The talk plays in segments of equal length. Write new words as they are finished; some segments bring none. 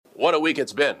What a week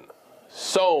it's been.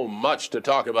 So much to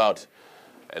talk about,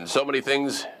 and so many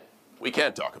things we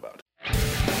can't talk about.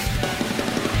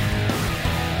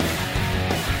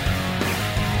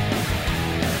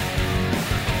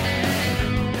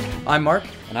 I'm Mark.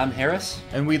 And I'm Harris.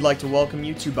 And we'd like to welcome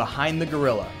you to Behind the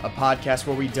Gorilla, a podcast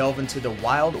where we delve into the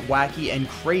wild, wacky, and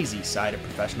crazy side of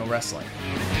professional wrestling.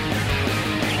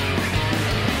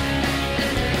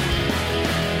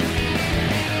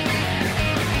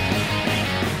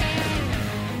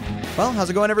 Well, how's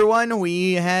it going, everyone?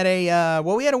 We had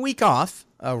a week off,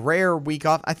 a rare week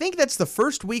off. I think that's the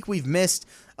first week we've missed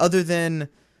other than,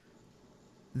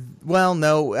 well,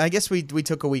 no, I guess we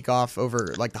took a week off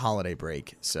over, like, the holiday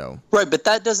break, so. Right, but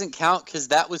that doesn't count because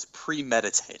that was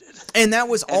premeditated. And that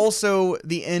was also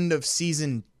the end of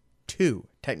Season 2,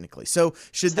 technically. So,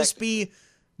 should this be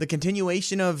the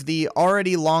continuation of the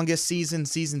already longest season,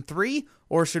 Season 3,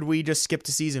 or should we just skip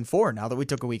to Season 4 now that we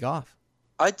took a week off?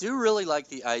 I do really like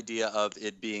the idea of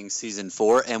it being Season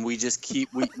 4, and we just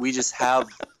just have,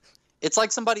 it's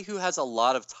like somebody who has a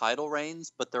lot of title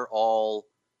reigns, but they're all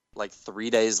like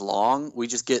 3 days long. We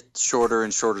just get shorter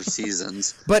and shorter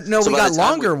seasons. But no, so we got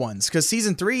longer ones because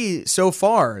Season 3 so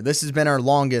far, this has been our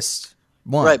longest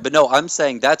one. Right, but no, I'm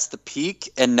saying that's the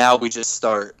peak, and now we just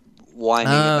start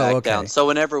winding it back down. So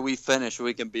whenever we finish,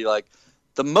 we can be like,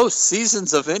 the most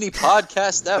seasons of any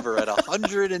podcast ever at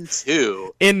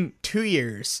 102. In 2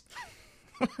 years.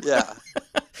 Yeah.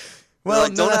 Well,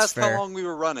 like, don't ask how long we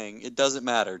were running. It doesn't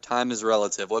matter. Time is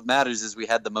relative. What matters is we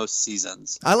had the most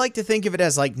seasons. I like to think of it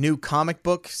as like new comic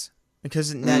books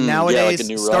because nowadays,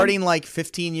 like starting like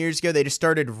 15 years ago, they just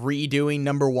started redoing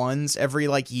number ones every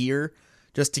like year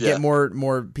just to get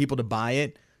more people to buy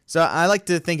it. So I like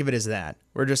to think of it as that.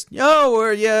 We're just,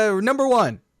 we're number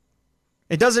one.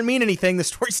 It doesn't mean anything. The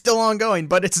story's still ongoing,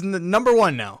 but it's number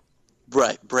one now.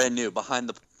 Right. Brand new. Behind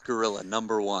the Gorilla,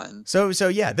 number one. So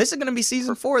yeah, this is going to be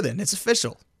Season 4 then. It's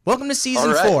official. Welcome to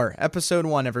Season 4, Episode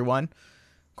 1, everyone.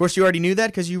 Of course, you already knew that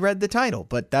because you read the title,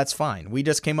 but that's fine. We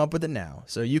just came up with it now,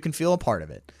 so you can feel a part of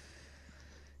it.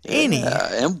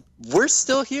 And we're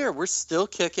still here. We're still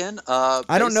kicking.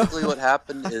 I don't know. Basically what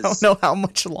happened is... I don't know how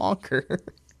much longer.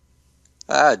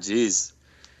 Jeez.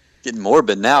 Getting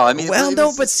morbid now. I mean,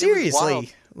 but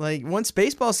seriously, like once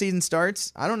baseball season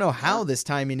starts, I don't know how this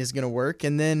timing is going to work.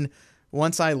 And then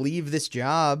once I leave this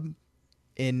job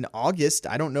in August,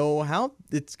 I don't know how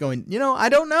it's going. I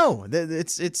don't know.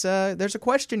 It's there's a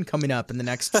question coming up in the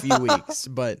next few weeks,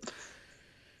 but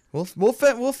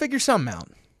we'll figure something out.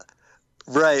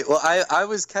 Right. Well, I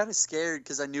was kind of scared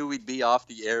because I knew we'd be off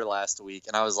the air last week.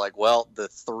 And I was like, well, the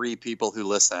 3 people who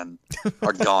listen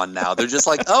are gone now. They're just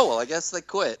like, oh, well, I guess they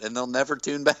quit and they'll never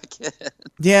tune back in.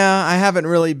 Yeah, I haven't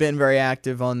really been very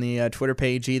active on the Twitter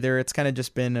page either. It's kind of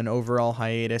just been an overall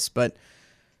hiatus. But,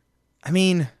 I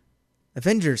mean,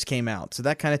 Avengers came out, so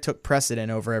that kind of took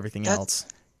precedent over everything else.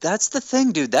 That's the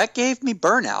thing, dude. That gave me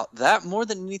burnout. That more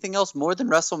than anything else, more than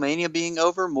WrestleMania being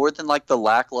over, more than like the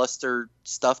lackluster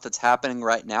stuff that's happening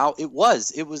right now. It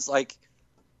was like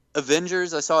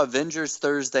Avengers. I saw Avengers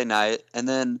Thursday night, and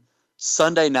then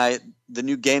Sunday night, the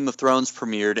new Game of Thrones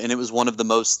premiered, and it was one of the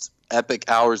most epic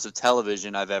hours of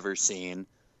television I've ever seen.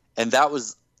 And that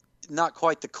was not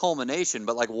quite the culmination,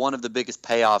 but like one of the biggest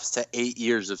payoffs to 8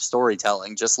 years of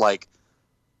storytelling, just like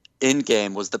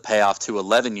Endgame was the payoff to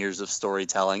 11 years of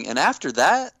storytelling. And after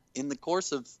that, in the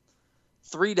course of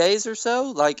 3 days or so,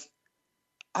 like,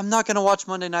 I'm not going to watch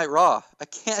Monday Night Raw. I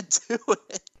can't do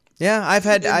it. Yeah,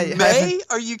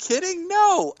 Are you kidding?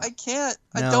 No, I can't.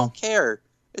 No. I don't care.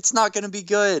 It's not going to be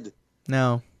good.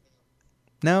 No,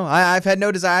 I've had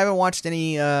no desire. I haven't watched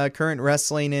any current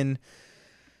wrestling in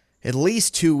at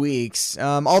least 2 weeks.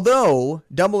 Although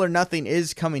Double or Nothing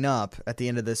is coming up at the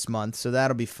end of this month, so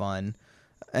that'll be fun.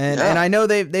 And I know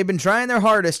they've been trying their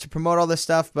hardest to promote all this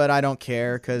stuff, but I don't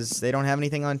care because they don't have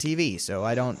anything on TV. So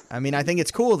I think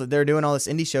it's cool that they're doing all this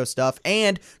indie show stuff.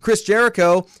 And Chris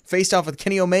Jericho faced off with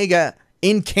Kenny Omega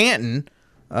in Canton,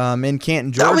 Georgia.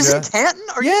 That was in Canton?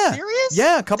 Are you serious?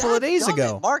 Yeah, a couple of days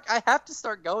ago. Mark, I have to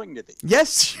start going to these.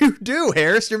 Yes, you do,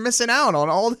 Harris. You're missing out on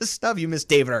all this stuff. You missed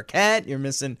David Arquette. You're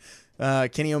missing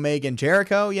Kenny Omega and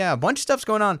Jericho. Yeah, a bunch of stuff's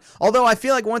going on. Although I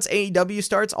feel like once AEW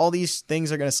starts, all these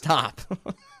things are going to stop.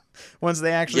 Once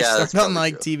they actually start on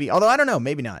like TV. Although I don't know,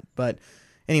 maybe not. But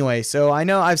anyway, so I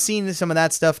know I've seen some of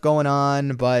that stuff going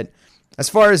on, but as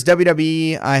far as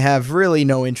WWE, I have really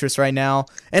no interest right now.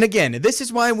 And again, this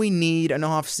is why we need an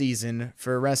off season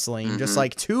for wrestling. Mm-hmm. Just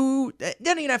like it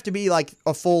doesn't even have to be like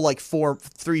a full like 4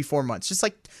 months. Just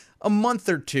like a month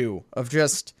or two of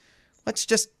just, let's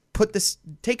just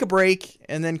take a break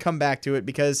and then come back to it,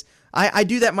 because I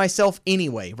do that myself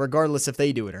anyway, regardless if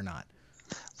they do it or not.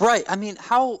 Right. I mean,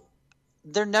 how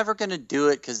they're never going to do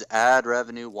it because ad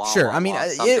revenue. Sure. I mean,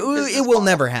 it will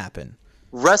never happen.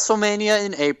 WrestleMania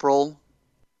in April,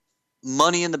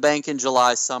 Money in the Bank in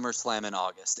July, SummerSlam in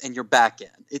August, and you're back in.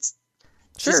 It's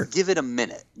Sure. just give it a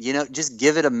minute. Just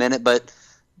give it a minute. But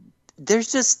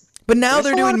there's just. But now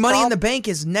they're a lot doing of Money in the Bank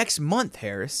is next month,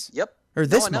 Harris. Yep. Or No,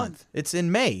 this I know. month. It's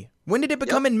in May. When did it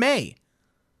become in May?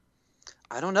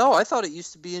 I don't know. I thought it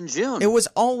used to be in June. It was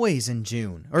always in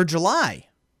June or July.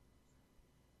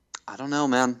 I don't know,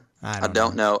 man. I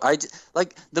don't know.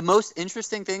 Like the most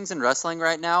interesting things in wrestling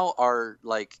right now are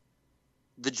like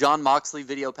the John Moxley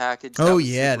video package. Oh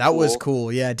yeah, that was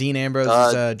cool. Yeah, Dean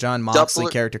Ambrose's John Moxley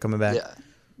character coming back. Yeah.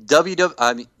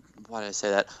 I mean, why did I say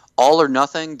that? All or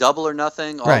Nothing, Double or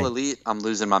Nothing, All Elite. I'm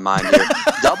losing my mind here.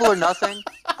 Double or Nothing.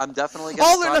 I'm definitely going to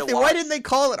All or Nothing. Why didn't they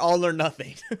call it All or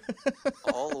Nothing?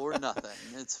 All or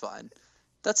Nothing. It's fine.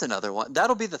 That's another one.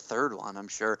 That'll be the third one, I'm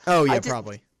sure. Oh yeah,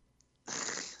 probably.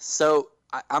 So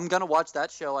I'm going to watch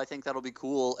that show. I think that'll be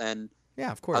cool. And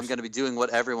yeah, of course. I'm going to be doing what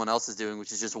everyone else is doing,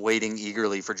 which is just waiting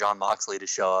eagerly for John Moxley to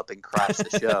show up and crash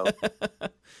the show.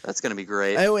 That's going to be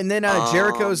great. Oh, and then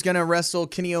Jericho's going to wrestle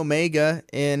Kenny Omega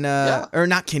in, or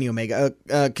not Kenny Omega,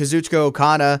 Kazuchika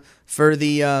Okada for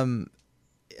the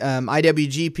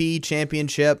IWGP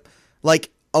Championship,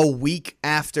 like a week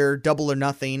after Double or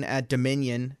Nothing at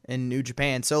Dominion in New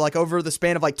Japan. So like over the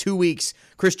span of like 2 weeks,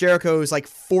 Chris Jericho is like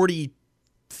 48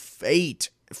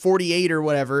 or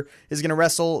whatever, is going to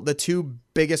wrestle the two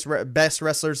best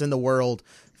wrestlers in the world.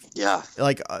 Yeah.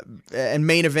 Like, and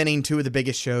main eventing two of the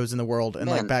biggest shows in the world in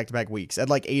like back-to-back weeks at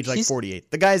like age like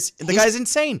 48. The guy's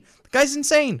insane. The guy's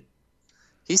insane.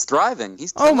 He's thriving.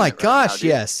 He's oh my gosh, now,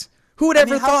 yes. Who would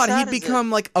ever thought he'd become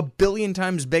like a billion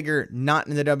times bigger not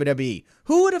in the WWE?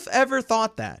 Who would have ever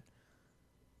thought that?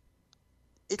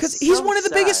 Because he's one of the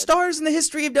biggest stars in the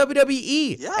history of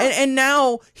WWE. Yeah. And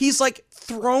now he's like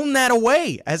thrown that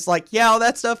away as like, yeah, all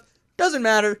that stuff doesn't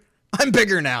matter. I'm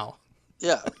bigger now.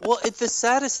 Yeah. Well, the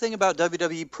saddest thing about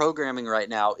WWE programming right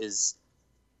now is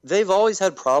they've always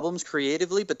had problems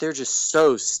creatively, but they're just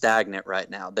so stagnant right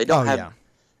now. They don't have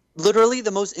literally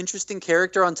the most interesting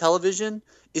character on television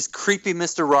is creepy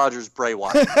Mr. Rogers Bray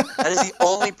Wyatt. That is the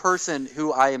only person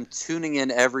who I am tuning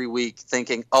in every week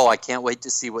thinking, oh, I can't wait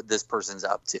to see what this person's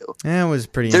up to. That was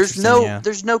pretty interesting.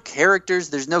 There's no characters.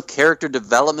 There's no character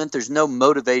development. There's no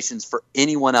motivations for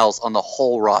anyone else on the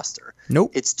whole roster.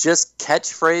 Nope. It's just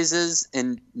catchphrases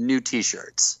and new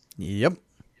T-shirts. Yep.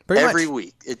 Every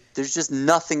week. There's just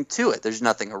nothing to it. There's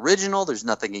nothing original. There's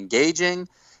nothing engaging.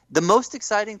 The most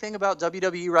exciting thing about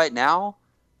WWE right now,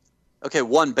 okay,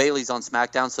 one, Bayley's on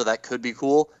SmackDown, so that could be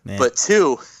cool. Man. But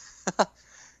two,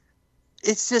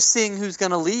 it's just seeing who's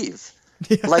going to leave.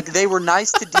 Yeah. Like, they were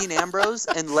nice to Dean Ambrose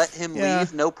and let him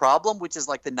leave, no problem, which is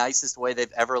like the nicest way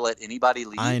they've ever let anybody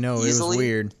leave. I know, easily. It was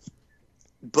weird.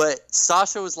 But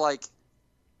Sasha was like,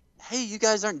 hey, you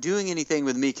guys aren't doing anything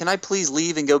with me. Can I please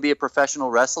leave and go be a professional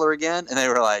wrestler again? And they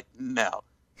were like, no.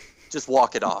 Just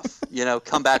walk it off,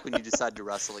 come back when you decide to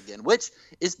wrestle again, which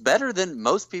is better than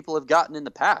most people have gotten in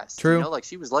the past. True. Like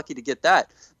she was lucky to get that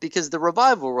because the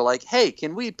Revival were like, hey,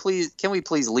 can we please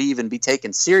leave and be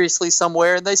taken seriously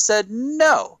somewhere? And they said,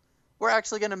 no, we're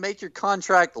actually going to make your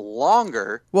contract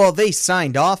longer. Well, they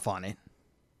signed off on it.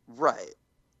 Right.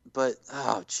 But,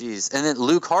 oh, geez. And then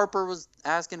Luke Harper was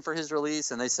asking for his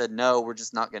release and they said, no, we're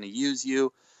just not going to use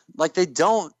you. Like, they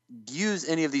don't use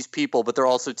any of these people, but they're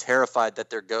also terrified that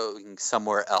they're going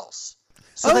somewhere else.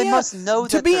 So they must know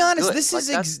that. To be honest, good.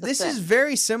 this is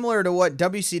very similar to what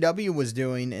WCW was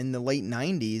doing in the late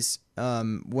 90s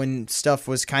when stuff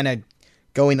was kind of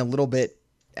going a little bit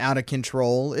out of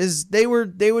control. Is they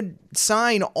would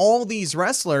sign all these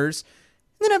wrestlers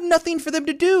and then have nothing for them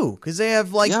to do because they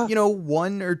have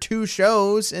one or two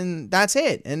shows and that's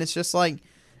it. And it's just like.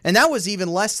 And that was even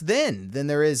less then than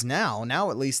there is now.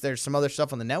 Now, at least, there's some other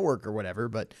stuff on the network or whatever.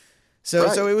 But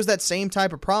so it was that same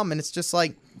type of problem. And it's just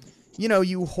like,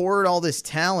 you hoard all this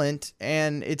talent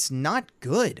and it's not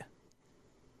good.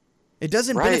 It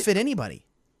doesn't benefit anybody.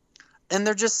 And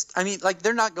they're just,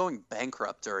 they're not going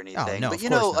bankrupt or anything. Oh,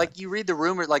 no, but, you read the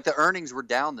rumor, like the earnings were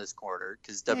down this quarter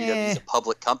because WWE is a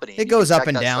public company. It goes up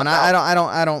and down.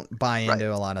 I don't buy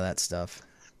into a lot of that stuff.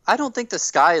 I don't think the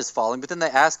sky is falling, but then they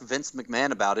asked Vince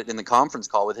McMahon about it in the conference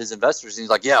call with his investors, and he's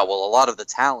like, yeah, well, a lot of the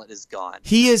talent is gone.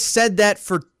 He has said that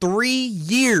for 3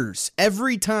 years.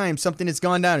 Every time something has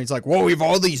gone down, he's like, whoa, we have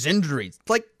all these injuries.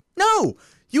 Like, no,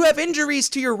 you have injuries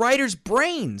to your writers'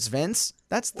 brains, Vince.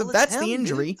 That's the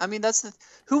injury. Dude.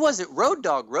 Who was it? Road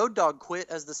Dogg. Road Dogg quit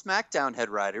as the SmackDown head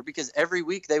writer because every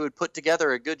week they would put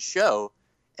together a good show,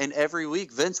 and every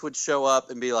week Vince would show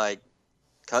up and be like,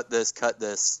 cut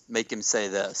this, make him say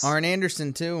this. Arn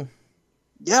Anderson too.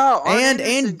 Yeah, Arn And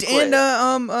Anderson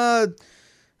quit.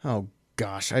 oh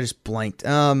gosh, I just blanked.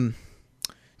 Dean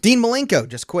Malenko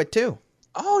just quit too.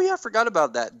 Oh yeah, I forgot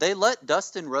about that. They let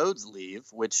Dustin Rhodes leave,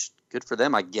 which good for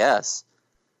them, I guess.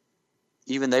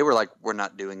 Even they were like, "We're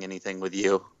not doing anything with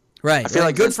you." Right. I feel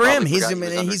like good Vince for him. probably He's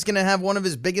forgot he was he's gonna have one of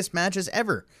his biggest matches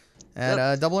ever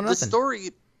at Double or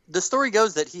Nothing. The story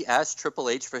goes that he asked Triple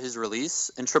H for his release,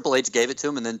 and Triple H gave it to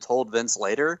him, and then told Vince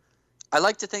later. I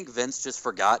like to think Vince just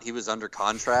forgot he was under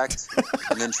contract,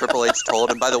 and then Triple H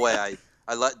told him. By the way,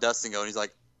 I let Dustin go, and he's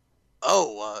like,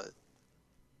 "Oh,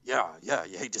 yeah,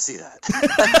 you hate to see that."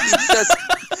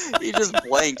 he just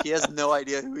blanked. He has no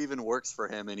idea who even works for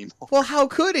him anymore. Well, how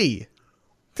could he?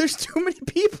 There's too many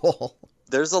people.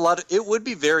 There's a lot of. It would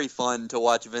be very fun to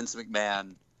watch Vince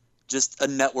McMahon, just a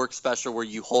network special where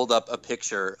you hold up a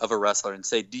picture of a wrestler and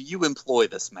say, "Do you employ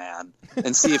this man?"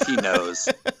 and see if he knows.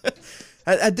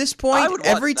 At this I point, would watch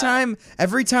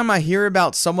every time I hear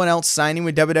about someone else signing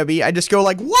with WWE, I just go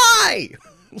like, "Why?"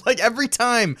 Like every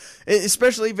time,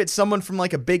 especially if it's someone from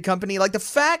like a big company. Like the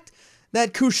fact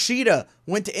that Kushida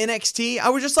went to NXT, I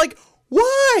was just like,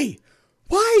 "Why?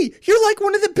 Why? You're like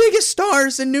one of the biggest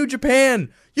stars in New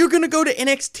Japan. You're going to go to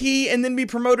NXT and then be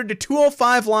promoted to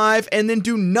 205 Live and then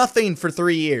do nothing for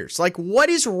 3 years. Like, what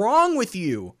is wrong with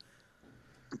you?"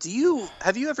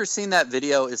 Have you ever seen that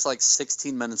video? It's like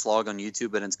 16 minutes long on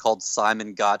YouTube, and it's called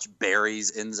Simon Gotch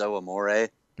Buries Enzo Amore.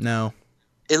 No.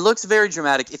 It looks very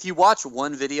dramatic. If you watch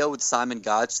one video with Simon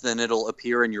Gotch, then it'll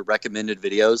appear in your recommended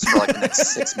videos for like the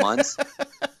next 6 months.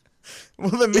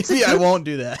 Well, then maybe I won't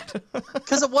do that.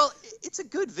 Because, well, it's a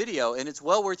good video, and it's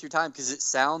well worth your time because it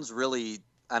sounds really,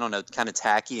 I don't know, kind of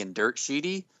tacky and dirt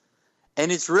sheety. And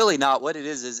it's really not. What it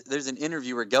is there's an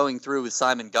interviewer going through with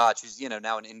Simon Gotch, who's,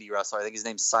 now an indie wrestler. I think his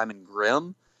name's Simon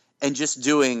Grimm, and just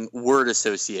doing word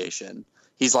association.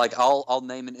 He's like, I'll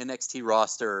name an NXT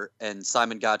roster, and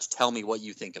Simon Gotch, tell me what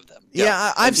you think of them. Go.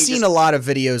 Yeah, I've seen a lot of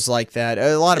videos like that.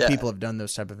 A lot of people have done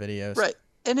those type of videos. Right.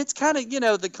 And it's kind of,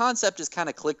 the concept is kind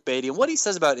of clickbaity. And what he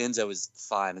says about Enzo is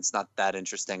fine. It's not that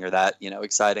interesting or that,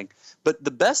 exciting. But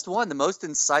the best one, the most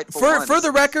insightful one. For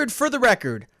the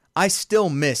record, I still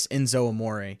miss Enzo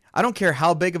Amore. I don't care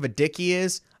how big of a dick he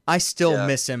is. I still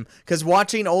miss him. Because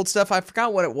watching old stuff, I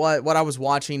forgot what I was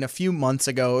watching a few months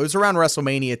ago. It was around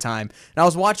WrestleMania time. And I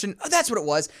was watching, that's what it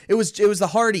was. It was the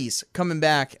Hardys coming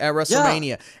back at WrestleMania.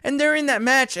 Yeah. And they're in that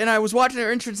match, and I was watching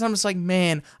their entrance, and I'm just like,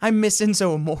 man, I miss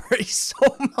Enzo Amore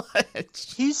so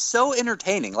much. He's so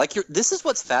entertaining. Like, this is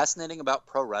what's fascinating about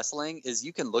pro wrestling, is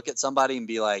you can look at somebody and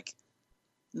be like,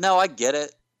 no, I get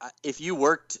it. If you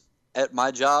worked at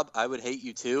my job, I would hate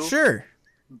you too. Sure.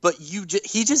 But he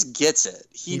just gets it.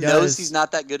 He knows he's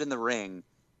not that good in the ring,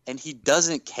 and he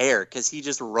doesn't care because he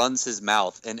just runs his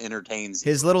mouth and entertains you.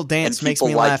 His little dance makes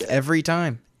me laugh every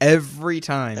time. Every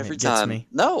time. It gets me.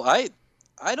 No, I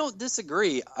don't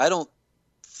disagree. I don't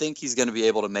think he's going to be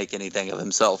able to make anything of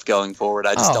himself going forward.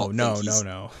 I just don't think he's...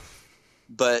 No.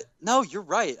 But no, you're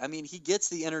right. I mean, he gets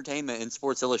the entertainment in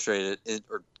Sports Illustrated.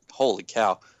 Holy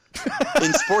cow.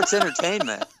 In sports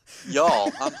entertainment, y'all,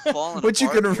 I'm falling apart. What you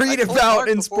can read about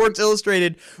in Sports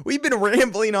Illustrated. We've been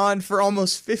rambling on for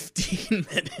almost 15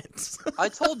 minutes. I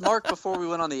told Mark before we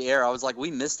went on the air, I was like,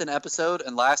 we missed an episode,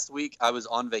 and last week I was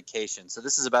on vacation, so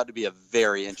this is about to be a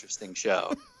very interesting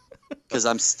show because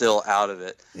I'm still out of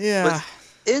it. Yeah.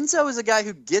 But Enzo is a guy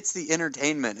who gets the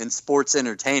entertainment in sports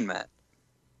entertainment.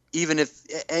 Even if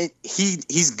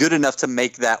he's good enough to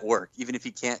make that work, even if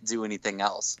he can't do anything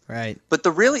else. Right. But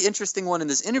the really interesting one in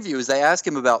this interview is they ask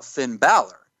him about Finn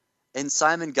Balor. And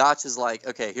Simon Gotch is like,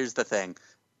 okay, here's the thing.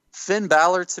 Finn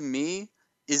Balor, to me,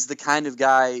 is the kind of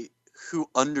guy who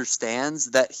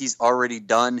understands that he's already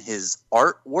done his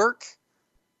artwork,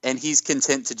 and he's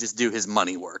content to just do his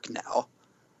money work now.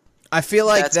 I feel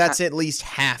like that's at least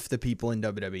half the people in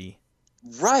WWE.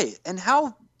 Right. And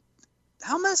how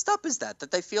messed up is that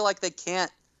they feel like they can't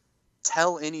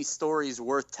tell any stories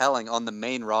worth telling on the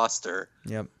main roster?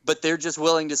 Yep. But they're just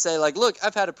willing to say, like, look,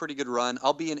 I've had a pretty good run.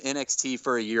 I'll be in NXT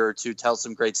for a year or two, tell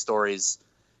some great stories,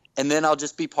 and then I'll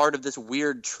just be part of this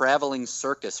weird traveling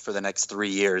circus for the next 3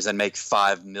 years and make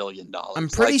 $5 million. I'm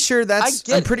pretty sure that's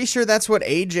what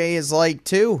AJ is like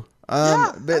too.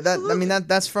 Yeah, but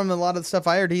that's from a lot of the stuff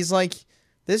I heard. He's like,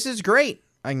 this is great.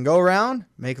 I can go around,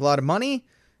 make a lot of money,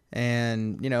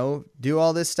 and, do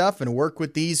all this stuff and work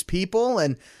with these people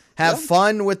and have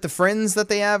fun with the friends that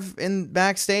they have in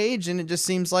backstage. And it just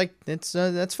seems like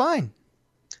that's fine.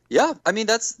 Yeah. I mean,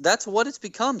 that's what it's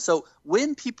become. So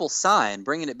when people sign,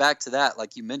 bringing it back to that,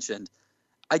 like you mentioned,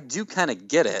 I do kind of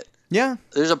get it. Yeah.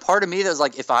 There's a part of me that's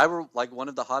like, if I were like one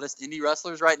of the hottest indie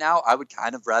wrestlers right now, I would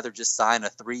kind of rather just sign a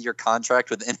 3-year contract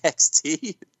with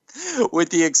NXT,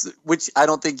 which I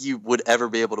don't think you would ever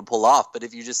be able to pull off. But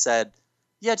if you just said,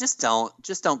 yeah, just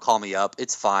don't call me up.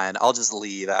 It's fine. I'll just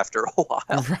leave after a while.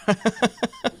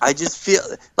 I just feel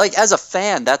like as a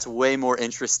fan, that's way more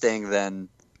interesting than,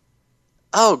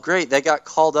 oh, great, they got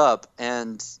called up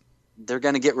and they're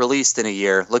going to get released in a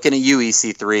year. Looking at you,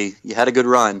 EC3. You had a good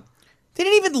run. They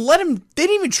didn't even they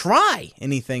didn't even try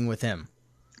anything with him.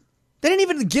 They didn't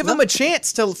even give him a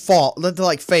chance to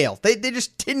fail. They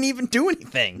just didn't even do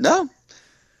anything. No.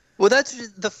 Well,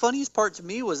 that's the funniest part to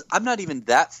me was I'm not even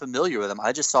that familiar with him.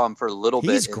 I just saw him for a little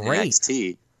bit in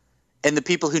NXT. And the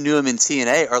people who knew him in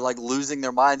TNA are like losing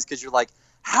their minds because you're like,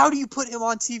 how do you put him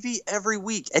on TV every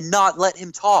week and not let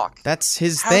him talk? That's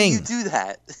his thing. How do you do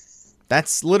that?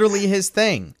 That's literally his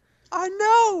thing. I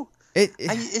know.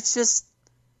 It's just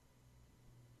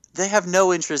they have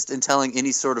no interest in telling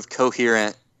any sort of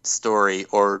coherent story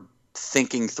or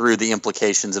thinking through the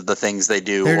implications of the things they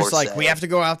do. They're just like, we have to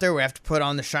go out there. We have to put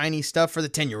on the shiny stuff for the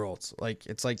 10-year-olds. Like,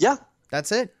 it's like, yeah,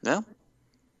 that's it. Yeah.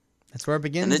 That's where it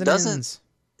begins and it doesn't ends.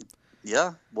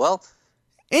 Yeah. Well,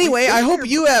 anyway, I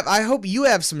hope you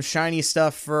have some shiny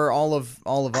stuff for all of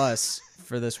us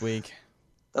for this week.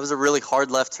 That was a really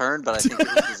hard left turn, but I think it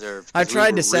was deserved. I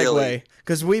tried to segue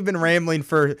because we've been rambling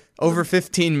for over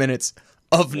 15 minutes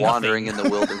of wandering in the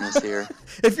wilderness here.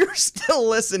 If you're still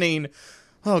listening,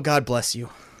 oh, God bless you.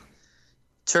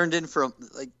 Turned in from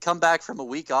come back from a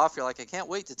week off. You're like, I can't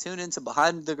wait to tune into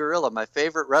Behind the Gorilla, my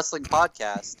favorite wrestling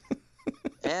podcast.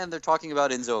 And they're talking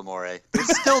about Enzo Amore. They're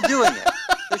still doing it.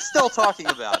 They're still talking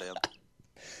about him.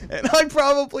 And I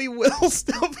probably will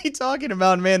still be talking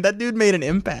about him, man. That dude made an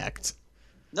impact.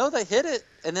 No, they hit it,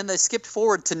 and then they skipped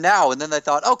forward to now, and then they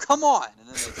thought, oh, come on, and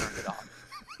then they turned it off.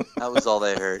 That was all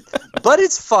they heard. But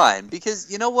it's fine, because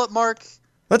you know what, Mark?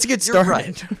 Let's get started.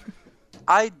 Right.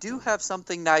 I do have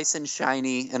something nice and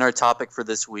shiny in our topic for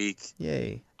this week.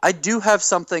 Yay. I do have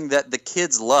something that the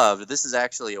kids loved. This is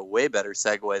actually a way better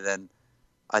segue than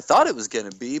I thought it was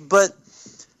going to be, but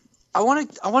I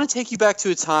want to take you back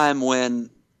to a time when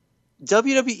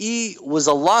WWE was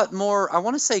a lot more, I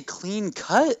want to say, clean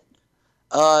cut.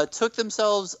 Took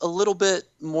themselves a little bit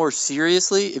more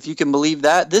seriously, if you can believe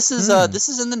that. This is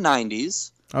in the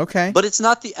 90s. Okay. But it's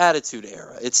not the Attitude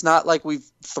Era. It's not like we've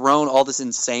thrown all this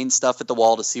insane stuff at the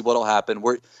wall to see what'll happen.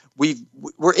 We're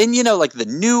in, like the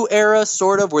new era,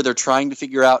 sort of, where they're trying to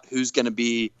figure out who's going to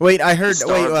be. Wait, I heard.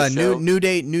 New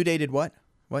Day did what?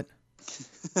 What?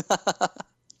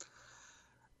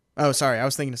 Oh, sorry. I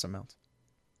was thinking of something else.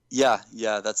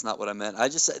 Yeah, that's not what I meant. I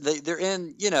just they're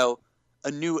in, a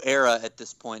new era at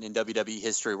this point in WWE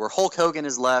history where Hulk Hogan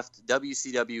has left,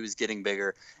 WCW is getting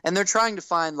bigger, and they're trying to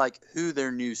find who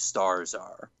their new stars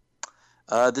are.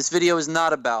 This video is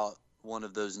not about one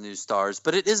of those new stars,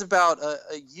 but it is about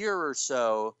a year or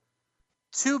so,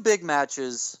 2 big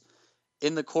matches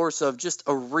in the course of just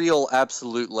a real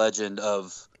absolute legend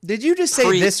of. Did you just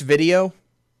say this video?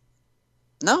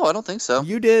 No, I don't think so.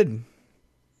 You did.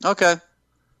 Okay.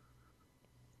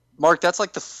 Mark, that's the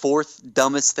 4th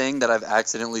dumbest thing that I've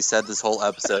accidentally said this whole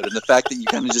episode. And the fact that you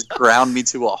kind of just ground me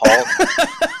to a halt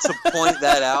to point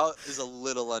that out is a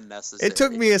little unnecessary. It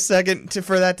took me a second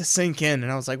for that to sink in,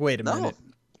 and I was like, wait a minute.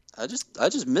 I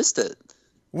just missed it.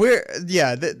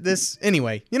 This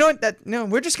anyway. You know what?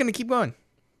 We're just going to keep going.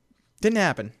 Didn't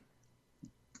happen.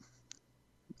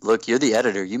 Look, you're the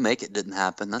editor. You make it didn't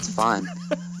happen. That's fine.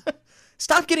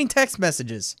 Stop getting text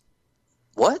messages.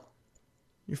 What?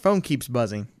 Your phone keeps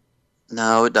buzzing.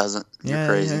 No, it doesn't. You're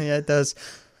crazy. Yeah, it does.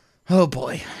 Oh,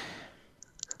 boy.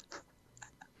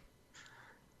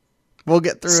 We'll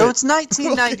get through it. So it's 1993,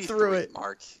 we'll get through it.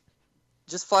 Mark.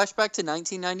 Just flash back to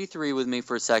 1993 with me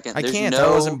for a second. I can't. I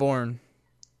wasn't born.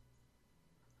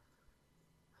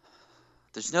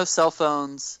 There's no cell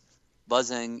phones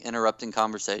buzzing, interrupting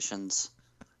conversations.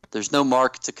 There's no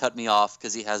Mark to cut me off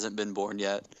because he hasn't been born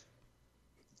yet.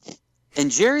 And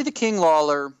Jerry the King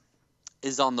Lawler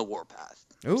is on the warpath.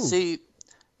 Ooh. See,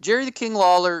 Jerry the King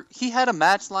Lawler, he had a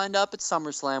match lined up at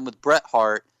SummerSlam with Bret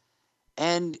Hart,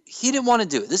 and he didn't want to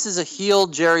do it. This is a heel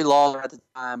Jerry Lawler at the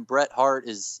time. Bret Hart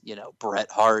is, Bret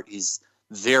Hart. He's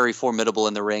very formidable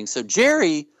in the ring. So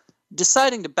Jerry,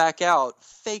 deciding to back out,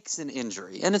 fakes an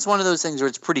injury. And it's one of those things where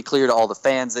it's pretty clear to all the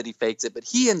fans that he fakes it, but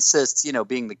he insists,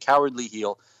 being the cowardly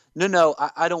heel, no,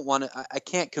 I don't want to, I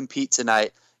can't compete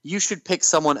tonight. You should pick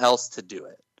someone else to do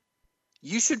it.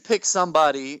 You should pick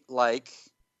somebody like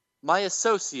my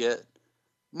associate,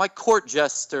 my court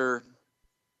jester,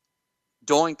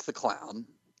 Doink the Clown.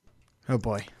 Oh,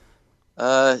 boy.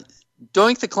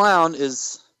 Doink the Clown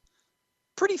is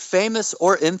pretty famous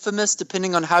or infamous,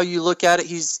 depending on how you look at it.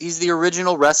 He's the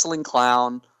original wrestling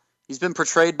clown. He's been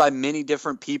portrayed by many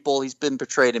different people. He's been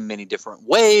portrayed in many different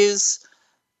ways.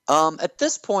 At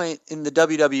this point in the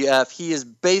WWF, he is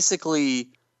basically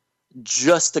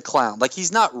just a clown. Like,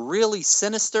 he's not really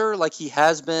sinister like he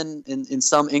has been in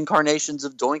some incarnations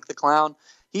of Doink the Clown.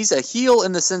 He's a heel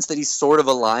in the sense that he's sort of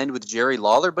aligned with Jerry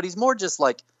Lawler, but he's more just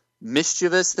like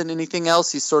mischievous than anything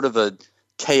else. He's sort of a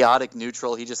chaotic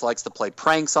neutral. He just likes to play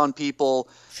pranks on people,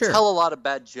 tell a lot of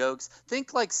bad jokes.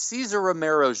 Think like Cesar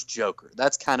Romero's Joker.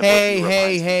 That's kind of what he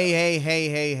reminds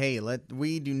me of.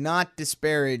 We do not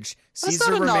disparage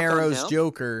Cesar Romero's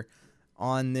Joker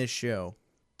on this show.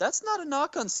 That's not a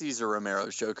knock on Cesar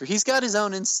Romero's Joker. He's got his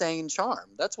own insane charm.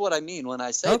 That's what I mean when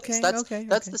I say this.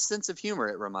 That's the sense of humor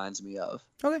it reminds me of.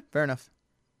 Okay, fair enough.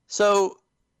 So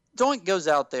Doink goes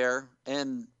out there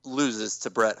and loses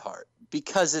to Bret Hart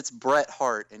because it's Bret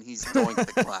Hart and he's Doink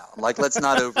the Clown. Like, let's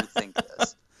not overthink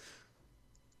this.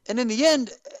 And in the end,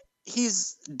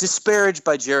 he's disparaged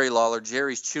by Jerry Lawler.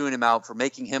 Jerry's chewing him out for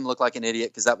making him look like an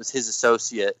idiot because that was his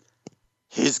associate,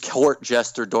 his court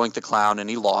jester, Doink the Clown, and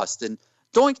he lost. And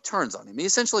Doink turns on him. He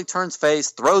essentially turns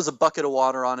face, throws a bucket of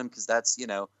water on him because that's,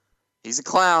 he's a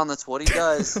clown. That's what he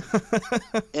does.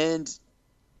 And,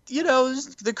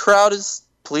 the crowd is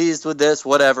pleased with this,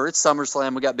 whatever. It's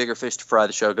SummerSlam. We got bigger fish to fry.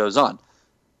 The show goes on.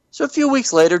 So a few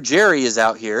weeks later, Jerry is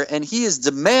out here, and he is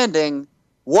demanding,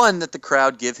 one, that the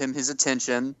crowd give him his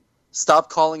attention, stop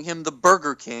calling him the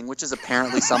Burger King, which is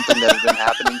apparently something that has been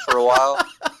happening for a while.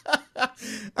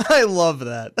 I love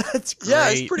that. That's great. Yeah,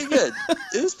 it's pretty good.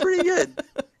 It was pretty good.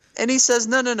 And he says,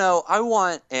 no, I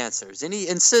want answers. And he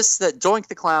insists that Doink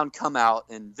the Clown come out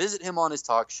and visit him on his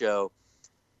talk show.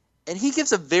 And he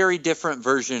gives a very different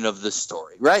version of the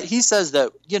story, right? He says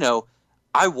that,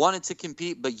 I wanted to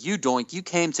compete, but you, Doink, you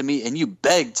came to me and you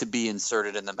begged to be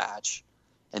inserted in the match.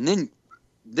 And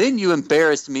then you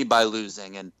embarrassed me by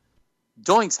losing. And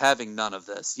Doink's having none of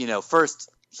this. First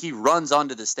he runs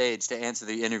onto the stage to answer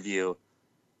the interview.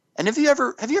 And have you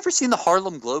ever seen the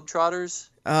Harlem Globetrotters?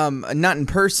 Not in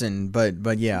person,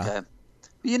 but yeah. Okay.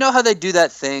 You know how they do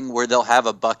that thing where they'll have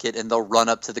a bucket and they'll run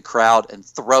up to the crowd and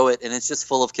throw it and it's just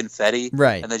full of confetti?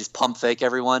 Right. And they just pump fake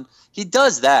everyone? He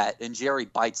does that and Jerry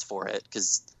bites for it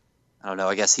because, I don't know,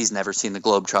 I guess he's never seen the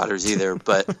Globetrotters either.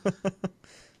 But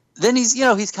then he's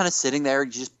kind of sitting there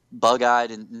just bug-eyed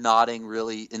and nodding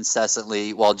really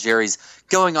incessantly while Jerry's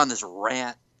going on this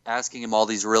rant, asking him all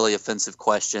these really offensive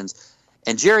questions.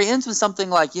 And Jerry ends with something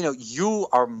like, you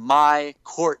are my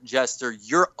court jester.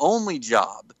 Your only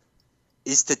job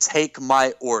is to take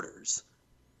my orders.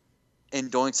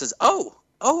 And Doink says, oh,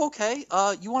 okay.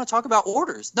 You want to talk about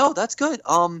orders? No, that's good.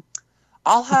 I'll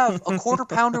have a quarter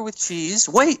pounder with cheese.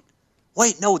 Wait,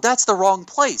 no, that's the wrong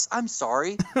place. I'm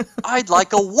sorry. I'd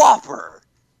like a Whopper.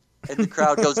 And the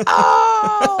crowd goes,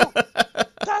 oh,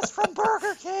 that's from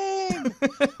Burger King.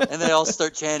 And they all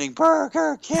start chanting,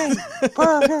 Burger King,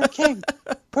 Burger King,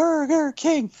 Burger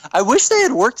King. I wish they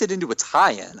had worked it into a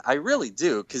tie-in. I really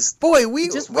do. Because we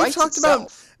talked about,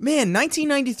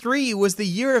 1993 was the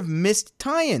year of missed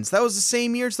tie-ins. That was the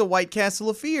same year as the White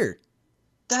Castle of Fear.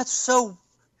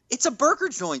 It's a burger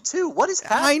joint, too. What is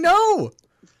happening? I know.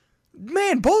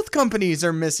 Man, both companies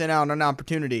are missing out on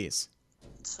opportunities.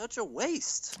 Such a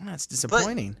waste. That's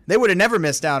disappointing. They would have never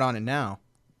missed out on it now.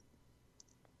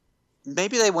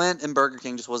 Maybe they went and Burger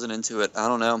King just wasn't into it. I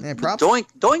don't know. Yeah,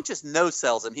 Doink just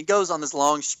no-sells him. He goes on this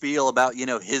long spiel about,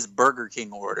 his Burger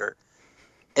King order.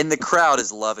 And the crowd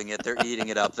is loving it. They're eating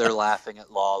it up. They're laughing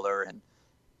at Lawler. And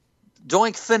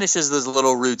Doink finishes this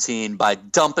little routine by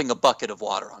dumping a bucket of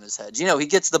water on his head. He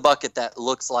gets the bucket that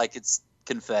looks like it's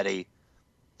confetti.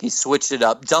 He switched it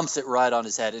up, dumps it right on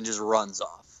his head, and just runs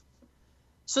off.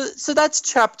 So that's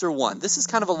chapter 1. This is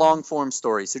kind of a long-form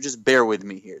story, so just bear with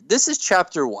me here. This is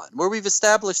chapter 1, where we've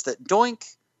established that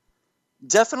Doink,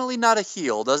 definitely not a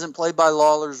heel, doesn't play by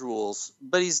Lawler's rules,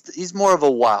 but he's more of a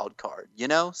wild card,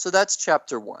 So that's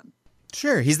chapter 1.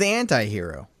 Sure, he's the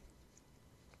anti-hero.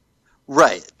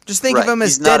 Right. Just think of him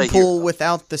as Deadpool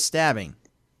without the stabbing.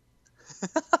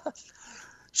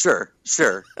 Sure.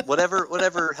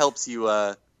 Whatever helps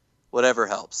you, whatever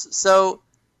helps. So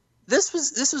This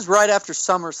was right after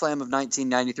SummerSlam of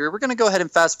 1993. We're going to go ahead and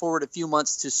fast forward a few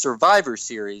months to Survivor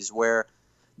Series, where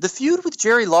the feud with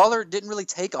Jerry Lawler didn't really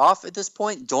take off at this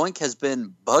point. Doink has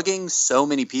been bugging so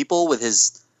many people with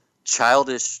his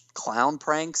childish clown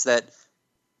pranks that,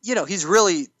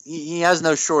 he has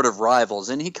no short of rivals.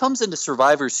 And he comes into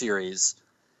Survivor Series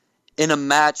in a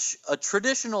match, a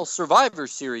traditional Survivor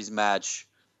Series match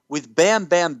with Bam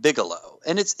Bam Bigelow.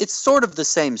 And it's sort of the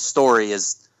same story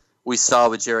as we saw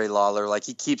with Jerry Lawler. Like,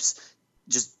 he keeps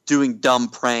just doing dumb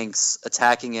pranks,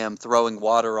 attacking him, throwing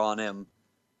water on him,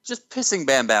 just pissing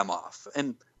Bam Bam off.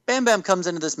 And Bam Bam comes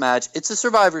into this match. It's a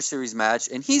Survivor Series match,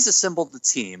 and he's assembled the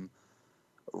team.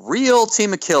 Real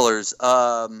team of killers.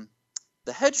 The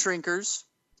Head Shrinkers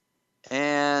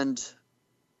and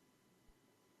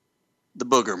the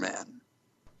Booger Man.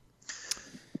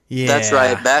 Yeah. That's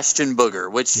right, Bastion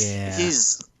Booger, which Yeah.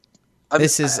 he's...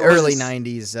 This is early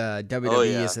 90s.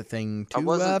 WWE is a thing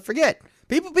to forget.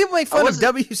 People make fun of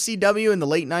WCW in the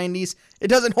late 90s. It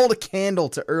doesn't hold a candle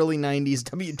to early 90s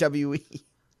WWE.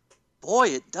 Boy,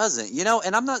 it doesn't. You know,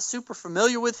 and I'm not super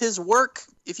familiar with his work,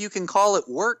 if you can call it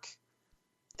work.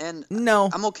 And No.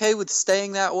 I'm okay with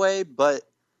staying that way, but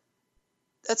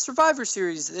at Survivor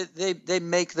Series, they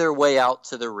make their way out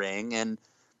to the ring, and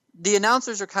the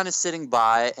announcers are kind of sitting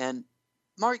by. And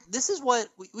Mark, this is what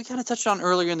we kind of touched on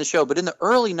earlier in the show, but in the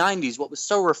early 90s, what was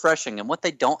so refreshing and what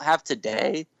they don't have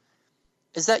today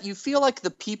is that you feel like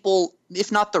the people,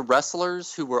 if not the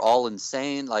wrestlers who were all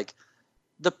insane, like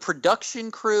the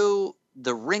production crew,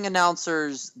 the ring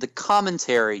announcers, the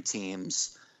commentary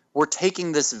teams were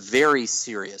taking this very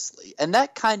seriously. And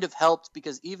that kind of helped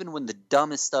because even when the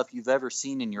dumbest stuff you've ever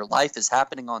seen in your life is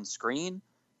happening on screen,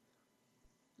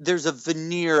 there's a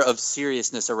veneer of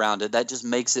seriousness around it that just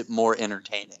makes it more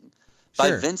entertaining. By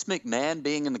Sure. Vince McMahon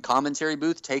being in the commentary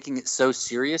booth taking it so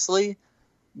seriously,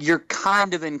 you're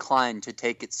kind of inclined to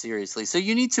take it seriously. So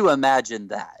you need to imagine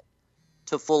that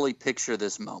to fully picture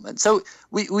this moment. So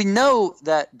we know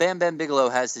that Bam Bam Bigelow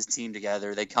has his team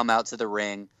together. They come out to the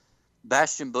ring.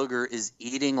 Bastion Booger is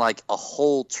eating like a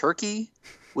whole turkey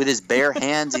with his bare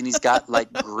hands, and he's got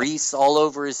like grease all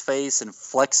over his face and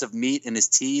flecks of meat in his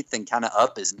teeth and kind of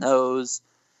up his nose.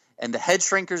 And the Head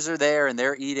Shrinkers are there, and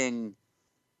they're eating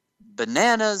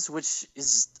bananas, which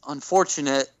is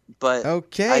unfortunate, but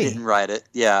Okay. I didn't write it.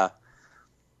 Yeah.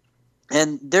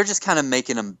 And they're just kind of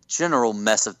making a general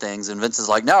mess of things. And Vince is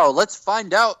like, no, let's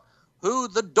find out who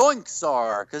the Doinks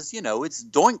are. Because, you know, it's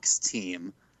Doink's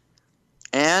team.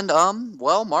 And,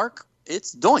 well, Mark,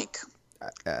 it's Doink.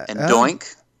 And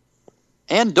Doink.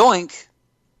 And Doink.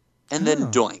 And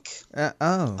then Doink.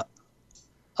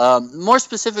 More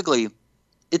specifically,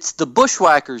 it's the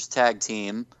Bushwhackers tag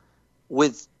team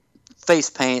with face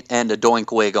paint and a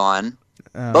Doink wig on.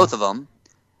 Both of them.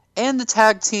 And the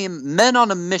tag team Men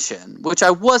on a Mission, which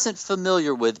I wasn't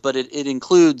familiar with, but it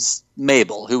includes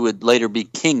Mabel, who would later be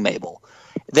King Mabel.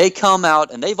 They come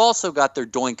out, and they've also got their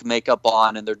Doink makeup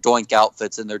on and their Doink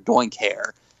outfits and their Doink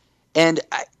hair. And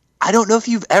I don't know if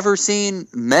you've ever seen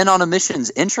Men on a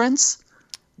Mission's entrance,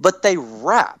 but they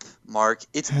rap, Mark.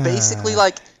 It's basically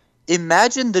like,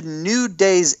 imagine the New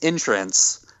Day's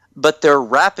entrance, but they're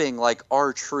rapping like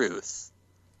R-Truth.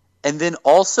 And then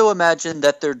also imagine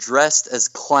that they're dressed as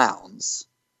clowns.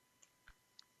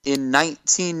 In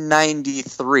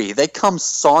 1993, they come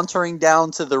sauntering down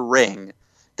to the ring.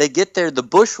 They get there. The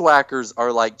Bushwhackers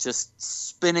are like just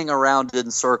spinning around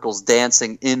in circles,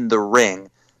 dancing in the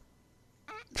ring.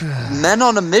 Men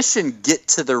on a Mission get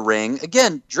to the ring,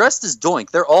 again, dressed as Doink.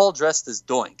 They're all dressed as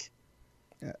Doink.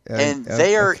 And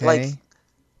they are like...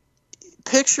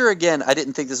 Picture, again, I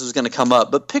didn't think this was going to come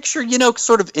up, but picture, you know,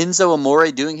 sort of Enzo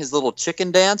Amore doing his little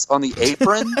chicken dance on the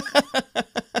apron,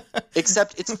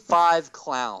 except it's 5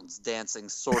 clowns dancing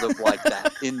sort of like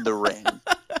that in the ring.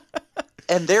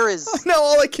 And there is... No,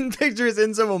 all I can picture is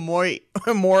Enzo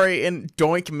Amore in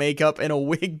Doink makeup and a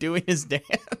wig doing his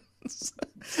dance.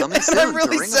 And I'm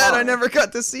really sad I never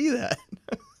got to see that.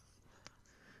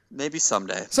 Maybe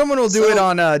someday. Someone will do it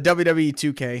on WWE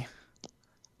 2K.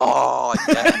 Oh,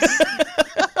 yes.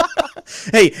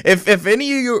 Hey, if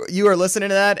any of you are listening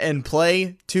to that and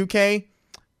play 2K,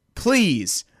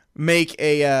 please make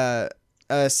a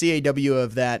CAW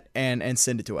of that and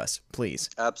send it to us, please.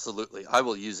 Absolutely. I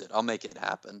will use it. I'll make it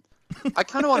happen. I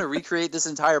kind of want to recreate this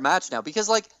entire match now because,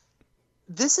 like,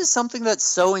 this is something that's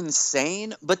so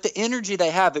insane, but the energy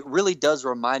they have, it really does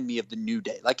remind me of the New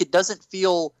Day. Like, it doesn't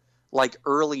feel like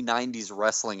early 90s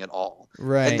wrestling at all.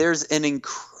 Right. And there's an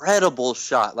incredible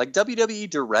shot. Like, WWE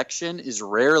direction is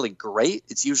rarely great.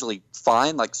 It's usually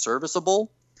fine, like serviceable.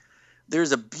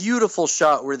 There's a beautiful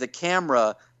shot where the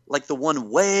camera, like the one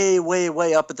way, way,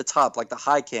 way up at the top, like the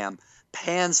high cam,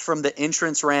 pans from the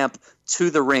entrance ramp to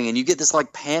the ring. And you get this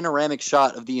like panoramic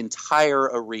shot of the entire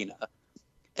arena.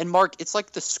 And Mark, it's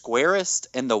like the squarest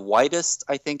and the whitest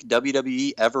I think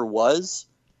WWE ever was.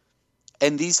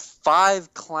 And these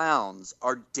 5 clowns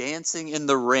are dancing in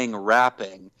the ring,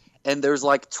 rapping. And there's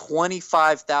like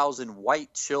 25,000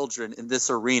 white children in this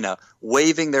arena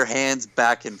waving their hands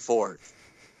back and forth.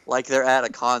 Like they're at a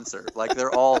concert. Like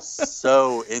they're all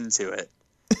so into it.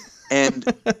 And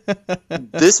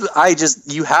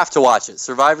you have to watch it.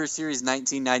 Survivor Series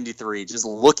 1993. Just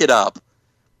look it up.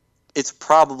 It's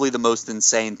probably the most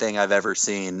insane thing I've ever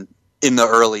seen in the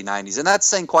early 90s. And that's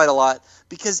saying quite a lot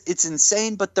because it's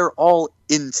insane, but they're all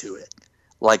into it.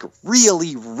 Like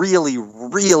really, really,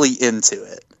 really into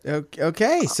it.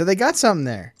 Okay, so they got something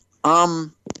there.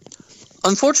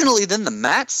 Unfortunately, then the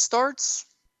match starts.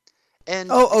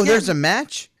 And again, there's a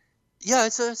match? Yeah,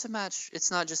 it's a match. It's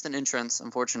not just an entrance,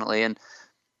 unfortunately. And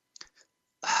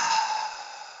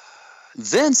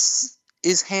Vince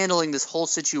is handling this whole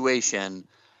situation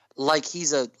like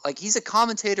he's a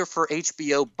commentator for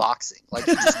HBO boxing. Like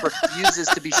he just refuses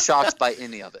to be shocked by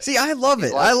any of it. See, I love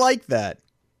it. I like that.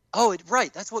 Oh,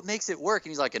 right. That's what makes it work. And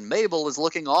he's like, and Mabel is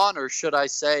looking on, or should I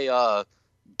say,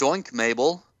 doink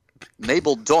Mabel.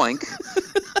 Mabel doink.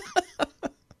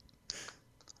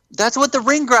 That's what the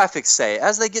ring graphics say.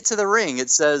 As they get to the ring, it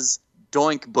says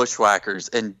doink Bushwhackers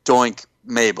and doink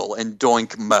Mabel and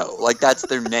doink Mo. Like, that's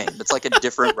their name. It's like a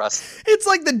different wrestler. It's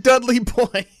like the Dudley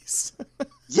Boys.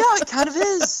 Yeah, it kind of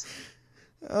is.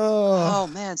 Oh,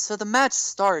 man. So the match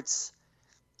starts,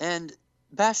 and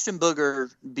Bastion Booger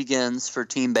begins for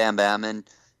Team Bam Bam, and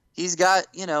he's got,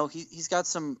 he's got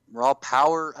some raw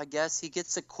power, I guess. He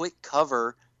gets a quick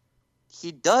cover.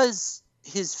 He does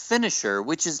his finisher,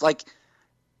 which is like,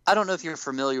 I don't know if you're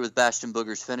familiar with Bastion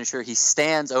Booger's finisher. He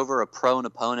stands over a prone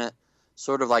opponent,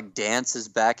 sort of like dances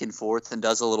back and forth and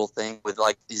does a little thing with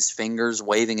like his fingers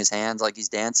waving his hands like he's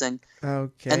dancing.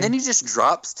 Okay. And then he just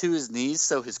drops to his knees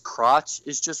so his crotch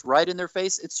is just right in their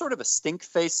face. It's sort of a stink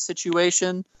face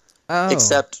situation,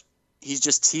 except he's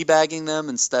just teabagging them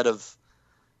instead of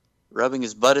rubbing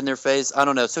his butt in their face. I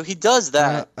don't know. So he does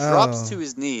that, drops to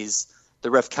his knees. The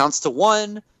ref counts to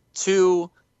 1, 2,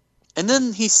 and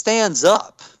then he stands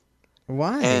up.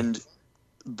 Why? And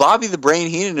Bobby the Brain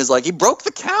Heenan is like, he broke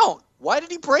the count. Why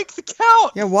did he break the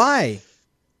count? Yeah, why?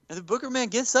 And the Booger Man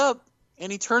gets up,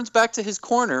 and he turns back to his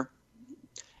corner,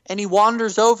 and he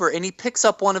wanders over, and he picks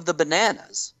up one of the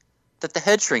bananas that the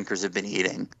head shrinkers have been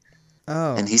eating.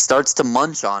 Oh. And he starts to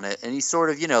munch on it, and he's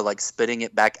sort of, like spitting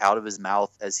it back out of his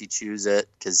mouth as he chews it,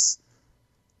 because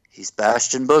he's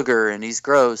Bastion Booger, and he's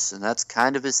gross, and that's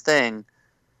kind of his thing.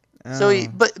 Oh. So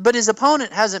but his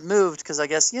opponent hasn't moved because I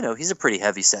guess, he's a pretty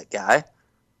heavy-set guy.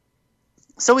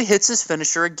 So he hits his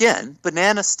finisher again.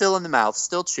 Banana still in the mouth,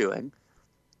 still chewing.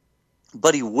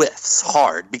 But he whiffs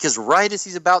hard because right as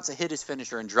he's about to hit his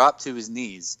finisher and drop to his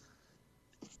knees,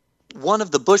 one of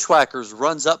the Bushwhackers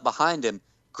runs up behind him,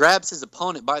 grabs his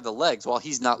opponent by the legs while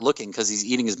he's not looking because he's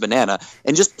eating his banana,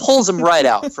 and just pulls him right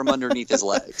out from underneath his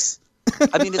legs.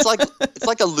 I mean, it's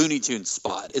like a Looney Tunes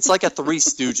spot. It's like a Three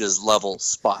Stooges level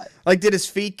spot. Like, did his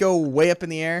feet go way up in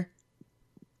the air?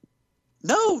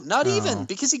 No, not even,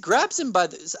 because he grabs him by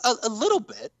a little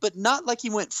bit, but not like he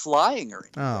went flying or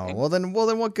anything. Oh, well then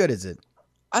what good is it?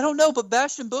 I don't know, but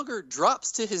Bastion Booger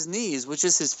drops to his knees, which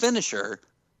is his finisher,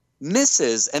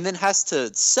 misses, and then has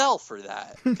to sell for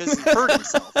that because he hurt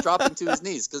himself dropping to his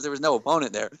knees because there was no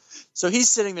opponent there. So he's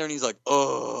sitting there and he's like,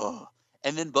 oh.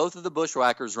 And then both of the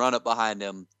Bushwhackers run up behind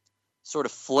him, sort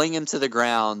of fling him to the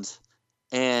ground,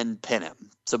 and pin him.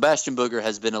 So Bastion Booger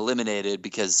has been eliminated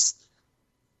because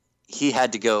he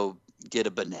had to go get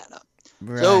a banana.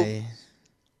 Right. So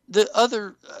the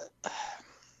other,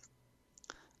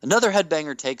 another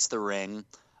headbanger takes the ring.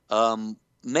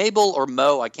 Mabel or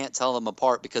Mo, I can't tell them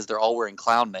apart because they're all wearing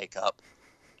clown makeup,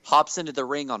 hops into the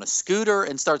ring on a scooter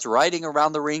and starts riding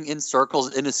around the ring in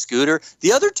circles in a scooter.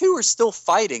 The other two are still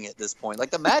fighting at this point.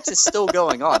 Like, the match is still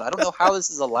going on. I don't know how this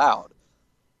is allowed.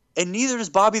 And neither does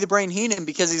Bobby the Brain Heenan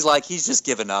because he's just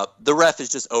given up. The ref is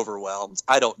just overwhelmed.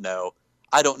 I don't know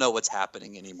what's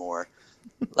happening anymore.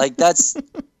 Like,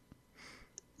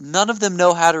 none of them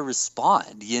know how to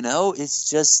respond,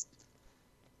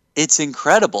 It's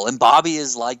incredible. And Bobby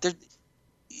is like,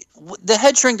 the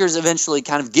head shrinkers eventually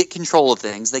kind of get control of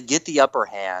things. They get the upper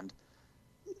hand.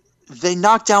 They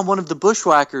knock down one of the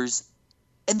Bushwhackers,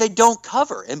 and they don't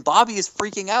cover. And Bobby is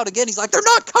freaking out again. He's like, they're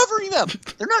not covering them.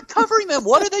 They're not covering them.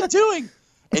 What are they doing?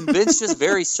 And Vince just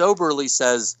very soberly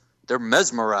says, they're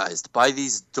mesmerized by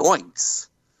these doinks.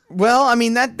 Well, I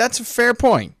mean, that's a fair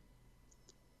point.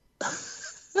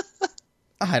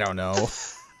 I don't know.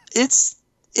 It's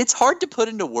hard to put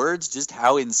into words just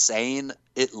how insane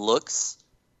it looks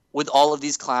with all of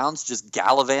these clowns just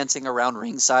gallivanting around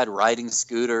ringside, riding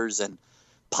scooters and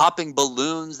popping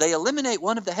balloons. They eliminate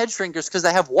one of the head shrinkers because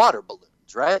they have water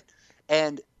balloons, right?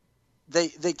 And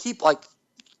they keep like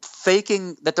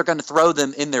faking that they're going to throw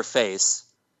them in their face.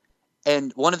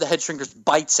 And one of the head shrinkers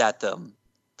bites at them.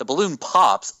 The balloon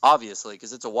pops, obviously,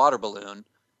 because it's a water balloon.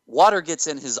 Water gets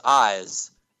in his eyes,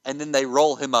 and then they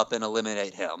roll him up and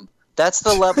eliminate him. That's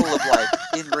the level of like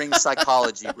in-ring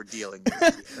psychology we're dealing with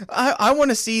here. I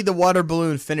want to see the water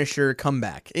balloon finisher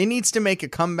comeback. It needs to make a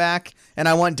comeback, and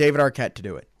I want David Arquette to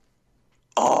do it.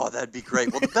 Oh, that'd be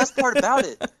great. Well, the best part about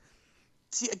it,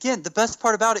 the best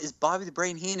part about it is Bobby the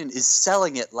Brain Heenan is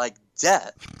selling it like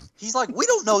death. He's like, we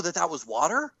don't know that was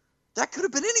water. That could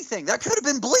have been anything. That could have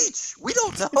been bleach. We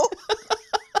don't know.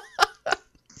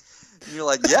 And you're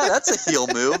like, yeah, that's a heel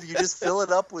move. You just fill it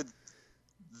up with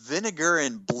vinegar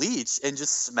and bleach and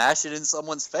just smash it in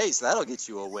someone's face. That'll get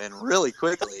you a win really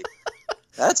quickly.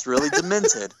 That's really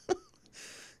demented.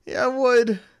 Yeah, it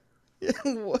would. Yeah,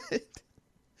 it would.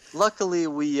 Luckily,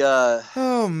 we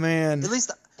oh man. at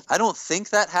least I don't think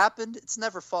that happened. It's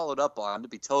never followed up on, to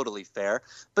be totally fair.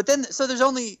 But then, so there's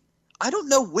only, I don't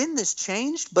know when this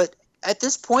changed, but at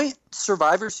this point,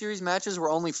 Survivor Series matches were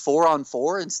only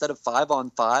 4-on-4 instead of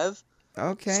 5-on-5.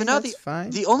 Okay, so now that's fine.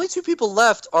 The only two people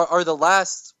left are the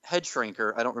last head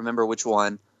shrinker, I don't remember which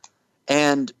one,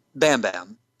 and Bam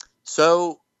Bam.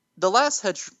 So the last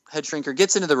head shrinker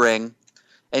gets into the ring,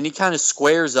 and he kind of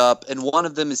squares up, and one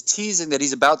of them is teasing that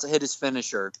he's about to hit his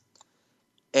finisher.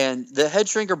 And the head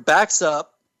shrinker backs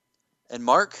up, and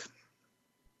Mark,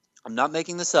 I'm not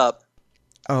making this up,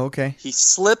 Oh, okay. he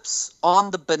slips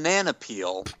on the banana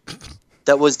peel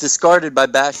that was discarded by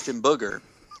Bastion Booger.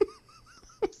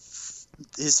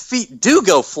 His feet do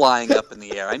go flying up in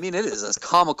the air. I mean, it is as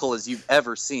comical as you've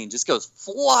ever seen. Just goes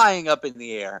flying up in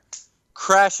the air,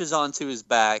 crashes onto his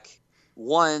back.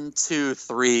 1, 2,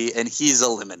 3, and he's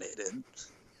eliminated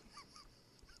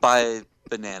by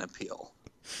banana peel.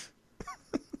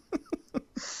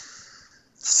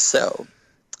 So,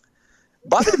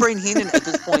 Bobby the Brain Heenan at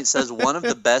this point says one of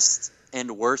the best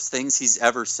and worst things he's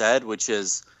ever said, which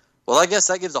is, well, I guess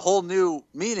that gives a whole new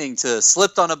meaning to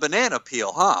slipped on a banana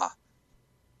peel, huh?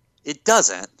 It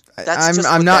doesn't. That's just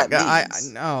what that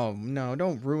means. No,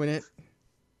 don't ruin it.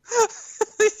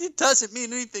 It doesn't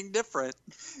mean anything different.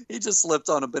 He just slipped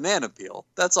on a banana peel.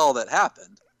 That's all that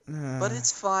happened. But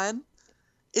it's fine.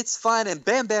 It's fine. And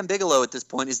Bam Bam Bigelow at this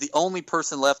point is the only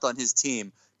person left on his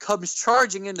team. Comes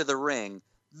charging into the ring,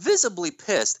 visibly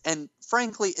pissed. And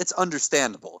frankly, it's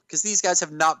understandable because these guys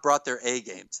have not brought their A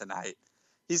game tonight.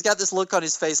 He's got this look on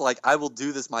his face like, I will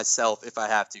do this myself if I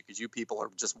have to because you people are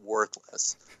just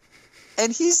worthless.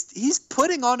 And he's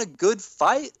putting on a good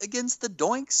fight against the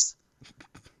Doinks.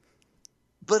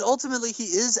 But ultimately, he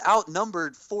is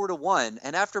outnumbered 4-1.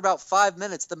 And after about 5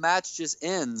 minutes, the match just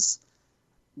ends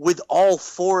with all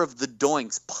 4 of the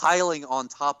Doinks piling on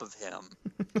top of him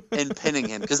and pinning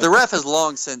him. Because the ref has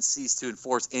long since ceased to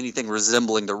enforce anything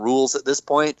resembling the rules at this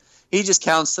point. He just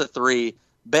counts to 3.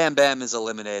 Bam Bam is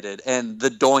eliminated. And the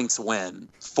Doinks win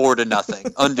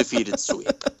 4-0. Undefeated sweep.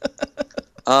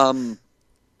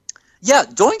 Yeah,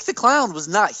 Doink the Clown was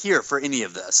not here for any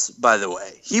of this, by the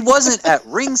way. He wasn't at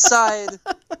ringside.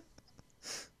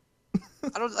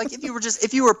 I don't like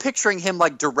if you were picturing him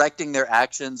like directing their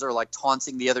actions or like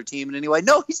taunting the other team in any way.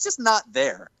 No, he's just not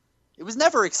there. It was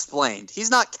never explained. He's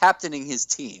not captaining his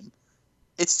team.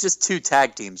 It's just 2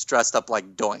 tag teams dressed up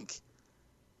like Doink.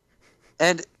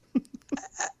 And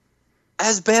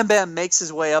as Bam Bam makes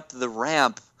his way up the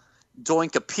ramp,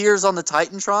 Doink appears on the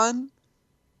Titantron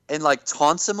and like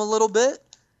taunts him a little bit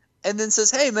and then says,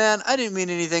 hey man, I didn't mean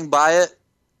anything by it.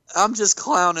 I'm just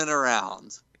clowning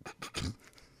around.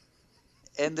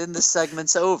 And then the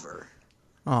segment's over.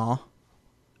 Aw.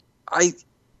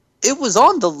 It was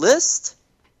on the list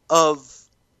of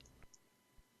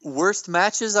worst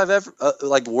matches I've ever,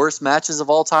 worst matches of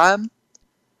all time.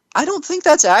 I don't think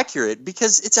that's accurate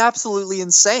because it's absolutely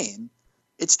insane.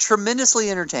 It's tremendously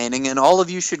entertaining and all of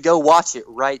you should go watch it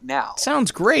right now.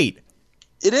 Sounds great.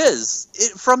 It is.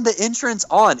 From the entrance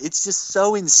on, it's just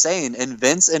so insane. And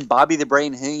Vince and Bobby the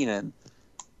Brain Heenan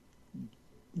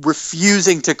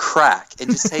refusing to crack and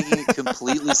just taking it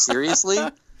completely seriously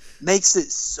makes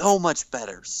it so much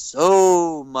better.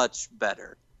 So much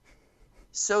better.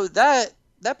 So that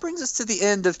brings us to the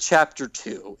end of Chapter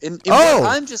 2.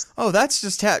 That's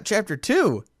just Chapter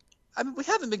 2. I mean, we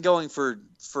haven't been going for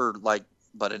like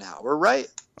but an hour, right?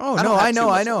 Oh no,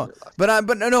 I know. But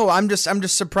I'm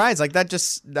just surprised. Like that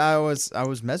just I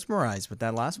was mesmerized with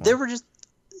that last one.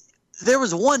 There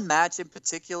was one match in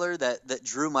particular that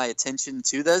drew my attention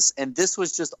to this, and this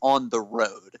was just on the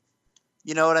road.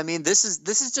 You know what I mean? This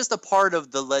is just a part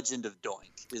of the legend of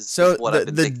Doink. Is what I've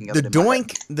been thinking of.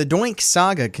 The Doink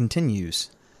saga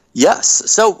continues. Yes.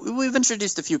 So we've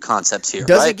introduced a few concepts here.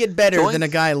 Does right? it get better than a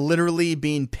guy literally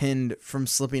being pinned from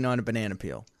slipping on a banana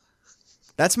peel?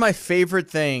 That's my favorite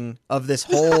thing of this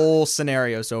whole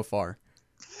scenario so far.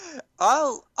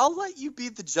 I'll let you be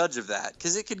the judge of that,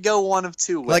 because it could go one of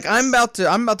two ways. Like I'm about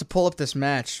to pull up this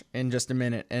match in just a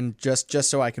minute, and just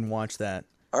so I can watch that.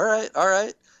 All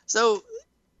right. So,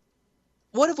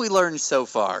 what have we learned so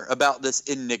far about this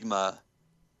enigma,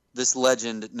 this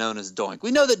legend known as Doink?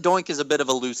 We know that Doink is a bit of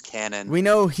a loose cannon. We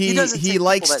know he doesn't take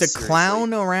likes people to that clown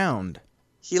seriously. around.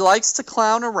 He likes to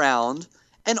clown around.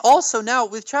 And also now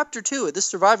with Chapter 2 at this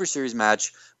Survivor Series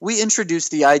match, we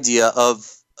introduced the idea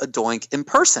of a Doink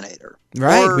impersonator.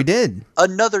 Right, Or we did.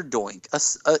 another Doink,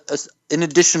 an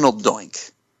additional Doink.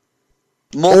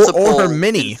 Multiple, or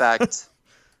mini. in fact,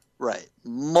 right,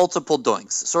 multiple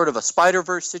Doinks. Sort of a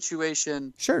Spider-Verse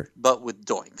situation, Sure. but with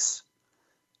Doinks.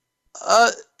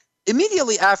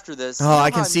 Immediately after this... Oh, you know I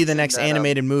how can see the mentioned next that,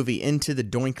 animated movie, Into the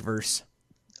Doinkverse.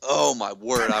 oh my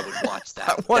word, I would watch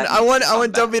that. I want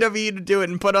WWE WWE to do it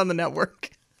and put on the network.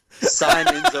 sign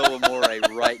Enzo Amore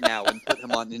right now and put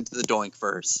him on Into the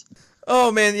Doinkverse.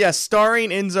 Oh man, yeah, starring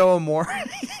Enzo Amore.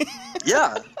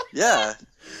 Yeah.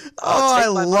 Oh, take I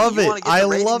my money. love You it. wanna get I the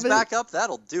ratings love it. back up?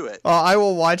 That'll do it. Oh, I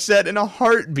will watch that in a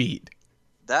heartbeat.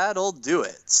 That'll do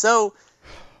it. So,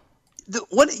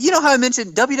 you know how I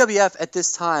mentioned WWF at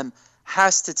this time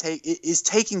is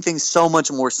taking things so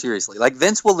much more seriously. Like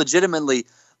Vince will legitimately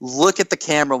look at the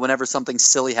camera whenever something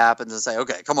silly happens and say,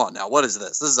 "Okay, come on now, what is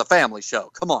this? This is a family show.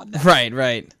 Come on now."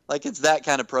 Right. Like it's that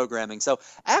kind of programming. So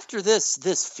after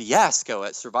this fiasco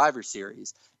at Survivor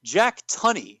Series, Jack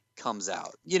Tunney comes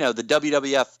out. You know, the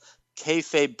WWF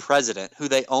kayfabe president who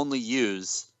they only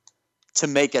use to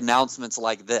make announcements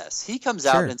like this. He comes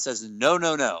out and says,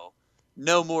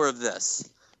 no more of this.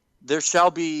 There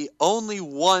shall be only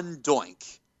one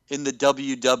Doink in the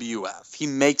WWF. He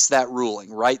makes that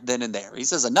ruling right then and there. He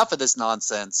says, enough of this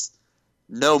nonsense.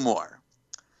 No more.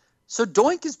 So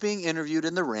Doink is being interviewed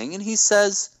in the ring, and he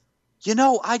says, you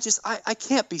know, I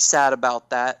can't be sad about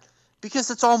that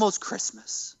because it's almost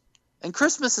Christmas. And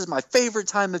Christmas is my favorite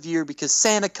time of year because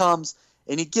Santa comes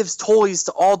and he gives toys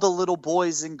to all the little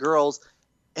boys and girls.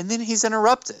 And then he's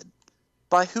interrupted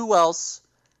by who else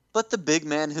but the big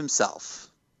man himself,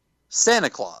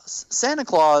 Santa Claus. Santa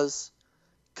Claus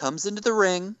comes into the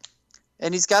ring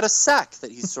and he's got a sack that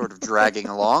he's sort of dragging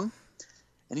along.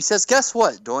 And he says, guess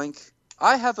what, Doink?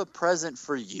 I have a present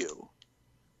for you.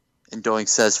 And Doink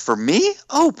says, for me?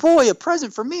 Oh boy, a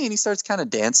present for me. And he starts kind of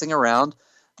dancing around.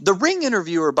 The ring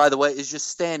interviewer, by the way, is just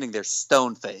standing there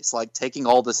stone-faced, like taking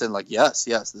all this in, like, yes,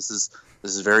 this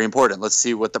is very important. Let's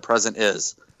see what the present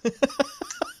is.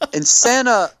 And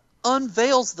Santa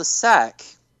unveils the sack,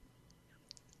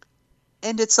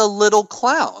 and it's a little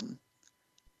clown.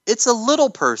 It's a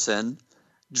little person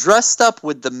dressed up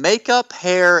with the makeup,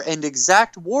 hair, and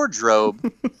exact wardrobe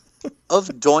of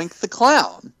Doink the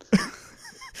Clown.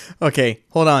 Okay,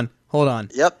 hold on.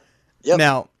 Yep.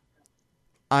 Now,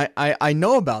 I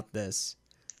know about this.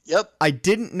 Yep. I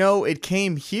didn't know it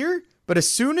came here, but as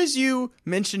soon as you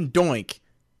mentioned Doink,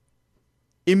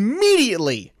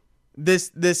 immediately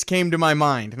this came to my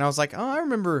mind, and I was like, oh, I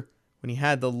remember when he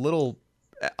had the little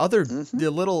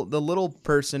the little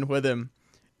person with him,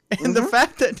 and the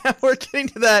fact that now we're getting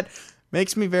to that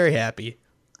makes me very happy.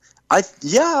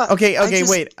 Okay,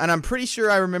 wait, and I'm pretty sure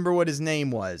I remember what his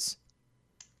name was.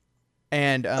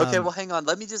 And okay, well, hang on.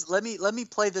 Let me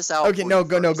play this out. Okay,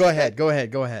 go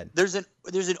ahead. There's an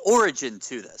origin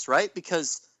to this, right?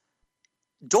 Because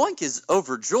Doink is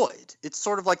overjoyed. It's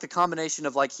sort of like the combination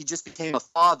of like he just became a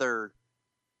father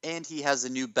and he has a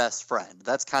new best friend.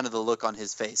 That's kind of the look on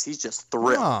his face. He's just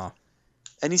thrilled. Oh.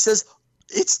 And he says,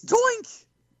 "It's Doink.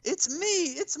 It's me.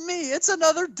 It's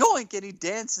another Doink." And he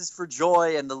dances for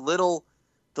joy, and the little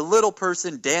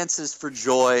person dances for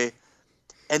joy.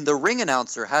 And the ring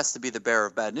announcer has to be the bearer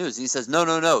of bad news. And he says, no,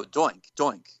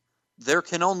 Doink. There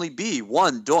can only be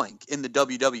one Doink in the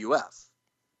WWF.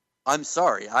 I'm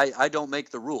sorry, I don't make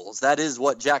the rules. That is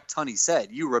what Jack Tunney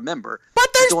said. You remember. But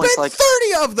there's Doink's been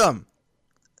 30 of them.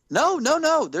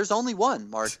 No. There's only one,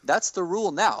 Mark. That's the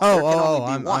rule now.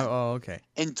 Okay.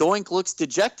 And Doink looks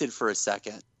dejected for a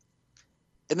second.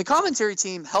 And the commentary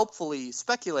team, helpfully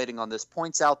speculating on this,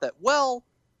 points out that, well,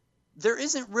 there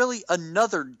isn't really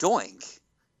another Doink.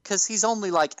 Because he's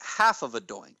only like half of a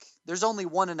Doink. There's only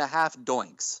 1.5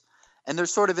 Doinks. And they're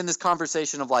sort of in this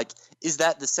conversation of like, is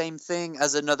that the same thing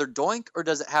as another Doink? Or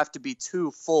does it have to be 2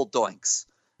 full Doinks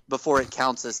before it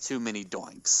counts as too many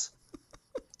Doinks?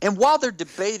 And while they're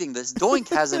debating this, Doink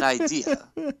has an idea.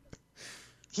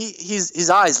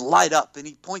 His eyes light up and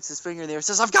he points his finger in the air and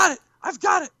says, I've got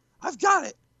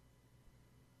it.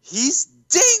 He's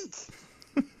Dink.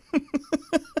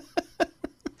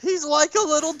 He's like a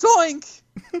little Doink.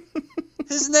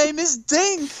 His name is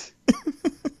Dink.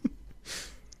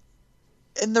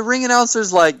 And the ring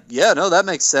announcer's like, yeah, no, that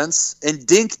makes sense. And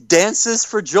Dink dances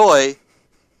for joy,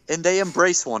 and they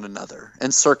embrace one another,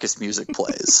 and circus music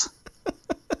plays.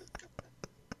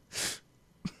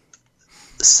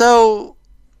 So,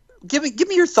 give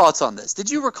me your thoughts on this. Did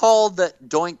you recall that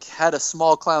Doink had a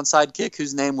small clown sidekick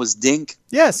whose name was Dink?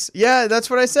 Yes, yeah, that's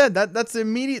what I said. That's the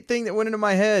immediate thing that went into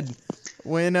my head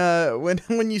when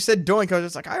you said Doink. I was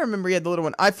just like, I remember he had the little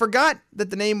one. I forgot that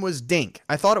the name was Dink.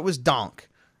 I thought it was Donk.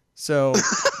 So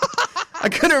I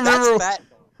couldn't remember.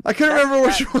 I couldn't remember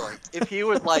which one. If he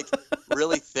was like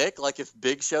really thick, like if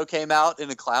Big Show came out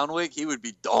in a clown wig, he would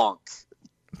be Donk.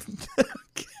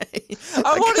 Okay.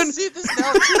 I want to see this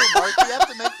now too, Mark. You have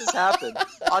to make this happen.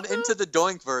 On Into the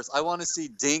Doink verse, I want to see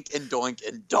Dink and Doink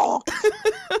and Donk,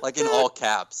 like in all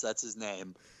caps. That's his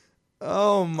name.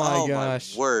 Oh my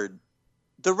gosh! My word.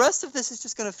 The rest of this is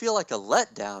just going to feel like a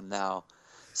letdown now.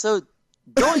 So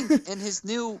Doink and his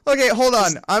new. Okay, hold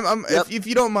on. Yep. If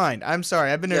you don't mind, I'm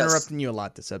sorry. I've been interrupting you a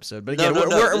lot this episode, but again, No,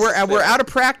 we're out of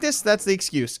practice. That's the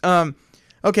excuse.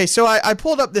 Okay, so I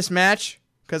pulled up this match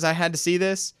because I had to see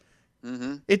this.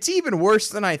 Mm-hmm. It's even worse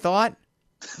than I thought.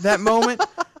 That moment,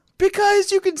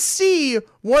 because you can see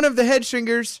one of the head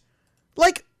stringers,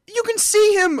 like you can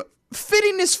see him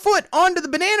fitting his foot onto the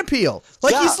banana peel.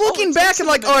 Like he's looking back and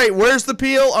like, all right, where's the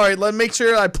peel? All right, let me make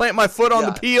sure I plant my foot on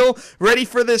the peel, ready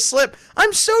for this slip.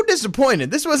 I'm so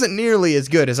disappointed. This wasn't nearly as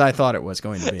good as I thought it was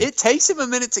going to be. It takes him a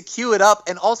minute to cue it up,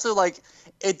 and also like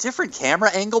a different camera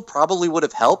angle probably would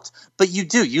have helped, but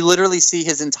you literally see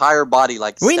his entire body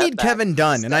like we need Kevin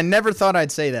Dunn, and I never thought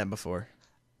I'd say that before.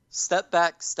 Step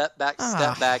back, step back,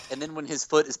 step back, and then when his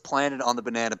foot is planted on the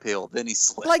banana peel, then he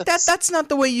slips. Like that's not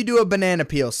the way you do a banana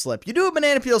peel slip. You do a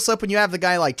banana peel slip when you have the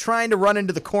guy like trying to run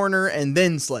into the corner and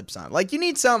then slips on. Like you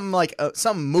need something like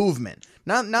some movement,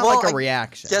 not like a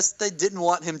reaction. Yes, they didn't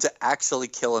want him to actually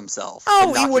kill himself.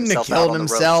 Oh, he wouldn't have killed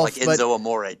himself like Enzo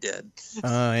Amore did.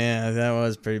 Oh yeah, that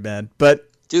was pretty bad. But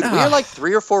dude, we are like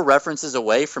 3 or 4 references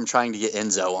away from trying to get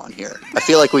Enzo on here. I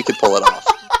feel like we could pull it off.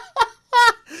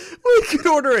 We could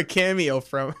order a cameo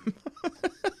from him.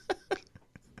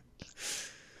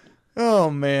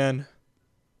 Oh, man.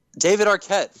 David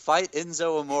Arquette, fight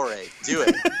Enzo Amore. Do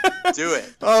it. Do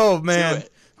it. Oh, man. Do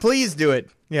it. Please do it.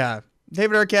 Yeah.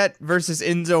 David Arquette versus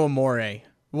Enzo Amore.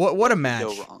 What a match.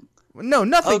 Go wrong. No,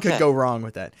 nothing could go wrong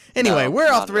with that. Anyway,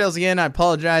 we're off the rails again. I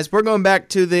apologize. We're going back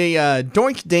to the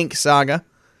Doink Dink saga.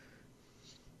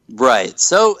 Right.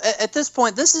 So, at this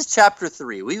point, this is Chapter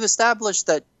 3. We've established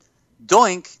that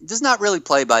Doink does not really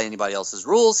play by anybody else's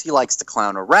rules. He likes to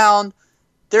clown around.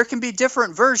 There can be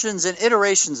different versions and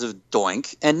iterations of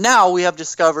Doink, and now we have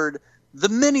discovered the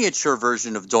miniature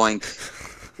version of Doink,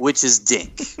 which is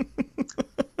Dink.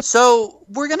 So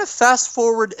we're going to fast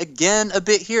forward again a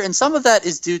bit here, and some of that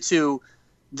is due to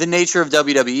the nature of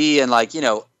WWE, and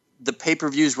the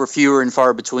pay-per-views were fewer and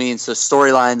far between, so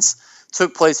storylines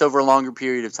took place over a longer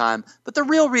period of time. But the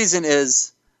real reason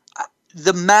is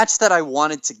the match that I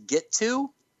wanted to get to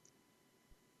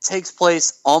takes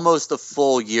place almost a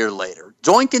full year later.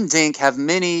 Doink and Dink have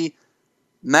many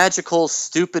magical,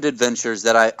 stupid adventures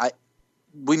that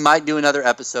we might do another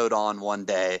episode on one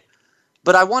day.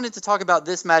 But I wanted to talk about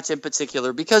this match in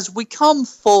particular because we come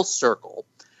full circle.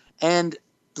 And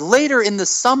later in the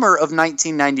summer of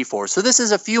 1994, so this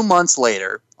is a few months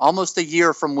later, almost a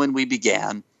year from when we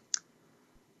began,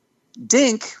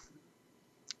 Dink,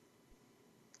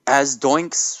 as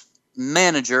Doink's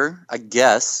manager, I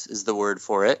guess is the word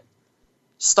for it,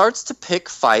 starts to pick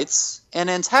fights and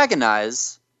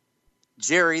antagonize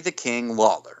Jerry the King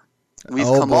Lawler. We've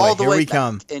come all the way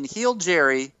back, and heel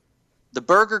Jerry, the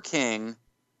Burger King,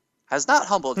 has not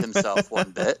humbled himself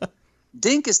one bit.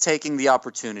 Dink is taking the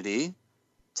opportunity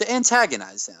to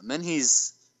antagonize him, and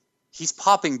he's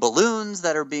popping balloons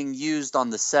that are being used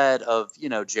on the set of,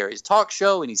 Jerry's talk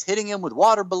show, and he's hitting him with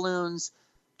water balloons,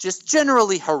 just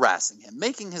generally harassing him,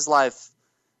 making his life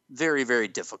very, very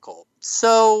difficult.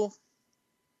 So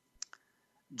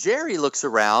Jerry looks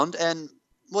around and,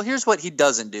 well, here's what he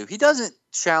doesn't do. He doesn't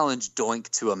challenge Doink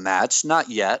to a match. Not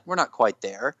yet. We're not quite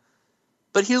there.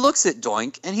 But he looks at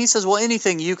Doink and he says, well,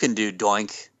 anything you can do,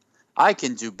 Doink, I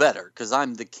can do better because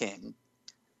I'm the king.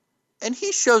 And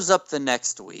he shows up the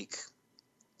next week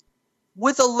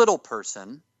with a little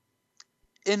person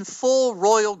in full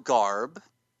royal garb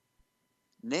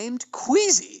named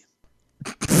Queasy.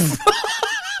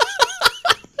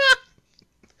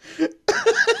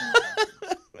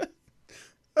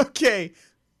 Okay,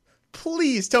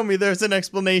 please tell me there's an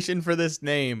explanation for this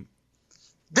name.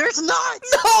 There's not!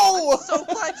 No! I'm so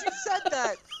glad you said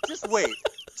that. Just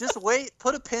wait.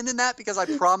 Put a pin in that because I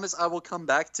promise I will come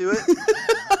back to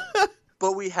it.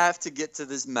 but we have to get to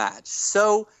this match.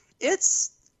 So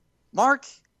it's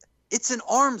an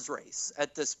arms race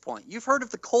at this point. You've heard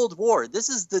of the Cold War. This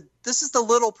is the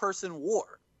little person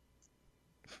war.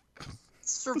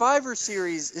 Survivor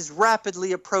Series is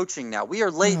rapidly approaching now. We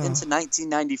are late into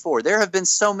 1994. There have been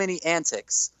so many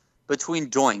antics between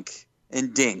Doink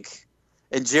and Dink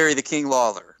and Jerry the King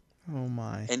Lawler. Oh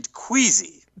my. And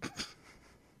Queasy.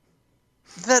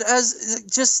 That as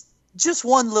just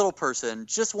one little person,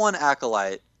 just one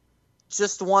acolyte,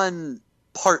 just one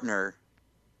partner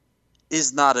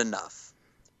is not enough.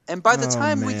 And by the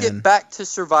time we get back to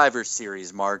Survivor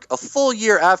Series, Mark, a full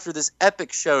year after this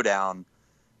epic showdown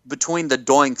between the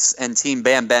Doinks and Team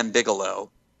Bam Bam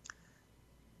Bigelow,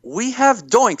 we have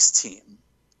Doink's team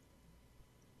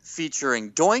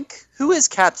featuring Doink, who is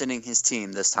captaining his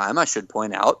team this time, I should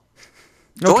point out.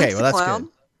 Doink Okay, well, the that's Clown,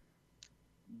 good.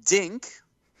 Dink,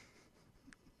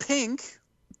 Pink,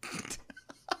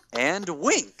 and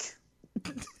Wink.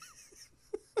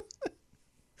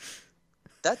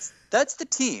 That's the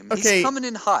team. Okay. He's coming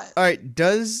in hot. All right,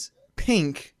 does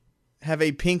Pink have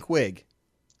a pink wig?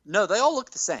 No, they all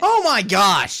look the same. Oh my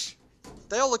gosh!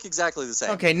 They all look exactly the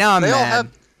same. Okay, now I'm mad.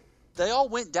 They all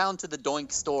went down to the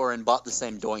Doink store and bought the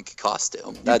same Doink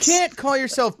costume. You can't call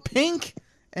yourself Pink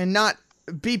and not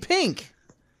be pink.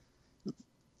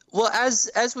 Well,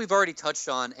 as we've already touched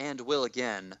on and will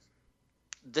again,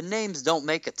 the names don't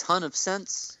make a ton of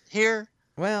sense here.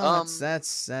 Well,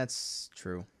 that's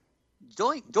true.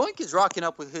 Doink is rocking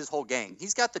up with his whole gang.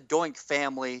 He's got the Doink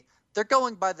family. They're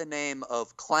going by the name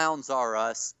of Clowns R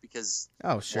Us because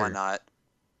why not?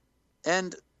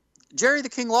 And Jerry the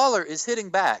King Lawler is hitting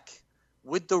back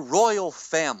with the royal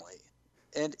family.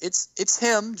 And it's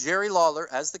him, Jerry Lawler,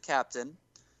 as the captain,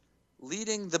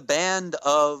 leading the band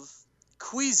of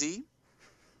Queasy,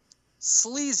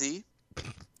 Sleazy,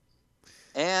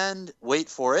 and, wait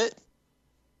for it,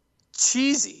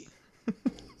 Cheesy.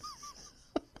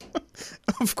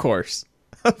 Of course.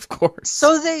 Of course.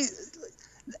 So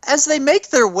as they make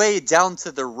their way down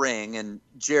to the ring, and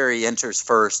Jerry enters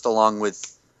first along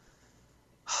with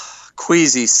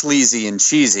Queasy, Sleazy, and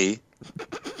Cheesy,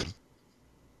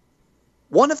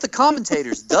 one of the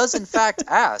commentators does in fact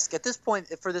ask, at this point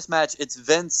for this match, it's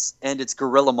Vince and it's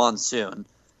Gorilla Monsoon.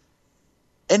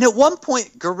 And at one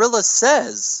point, Gorilla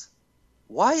says,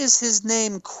 "Why is his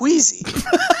name Queasy?"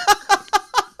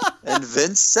 And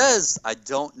Vince says, "I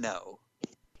don't know.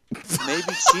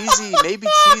 Maybe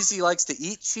Cheesy likes to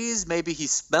eat cheese. Maybe he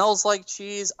smells like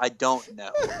cheese. I don't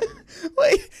know."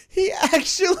 Wait, he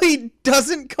actually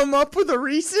doesn't come up with a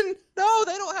reason? No,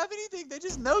 they don't have anything. They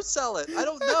just no-sell it. I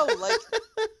don't know,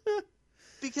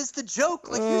 because the joke,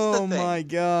 here's the thing. Oh my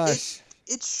gosh.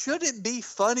 It shouldn't be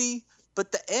funny,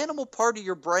 but the animal part of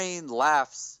your brain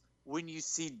laughs when you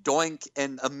see Doink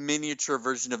and a miniature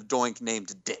version of Doink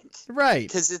named Dink. Right.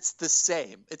 Because it's the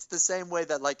same. It's the same way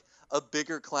that, a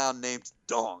bigger clown named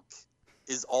Donk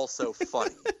is also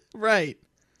funny. Right.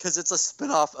 Because it's a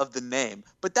spinoff of the name.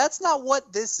 But that's not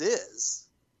what this is.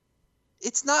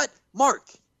 It's not, Mark,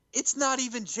 it's not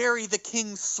even Jerry the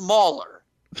King Smaller.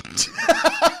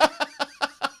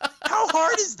 How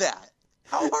hard is that?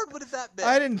 How hard would have that been?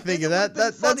 I didn't think of that.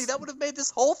 That's funny. That would have made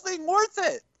this whole thing worth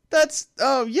it.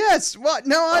 Oh yes. What?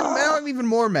 Now I'm even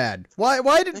more mad. Why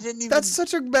that's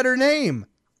such a better name.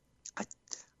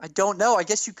 I don't know. I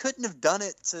guess you couldn't have done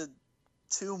it to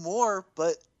 2 more,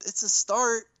 but it's a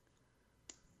start.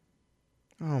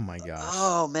 Oh my gosh.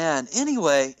 Oh man.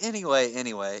 Anyway.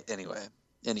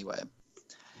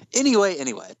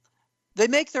 They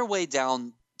make their way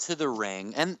down to the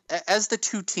ring, and as the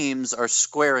two teams are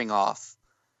squaring off,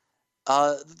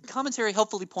 the commentary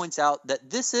helpfully points out that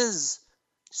this is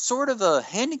sort of a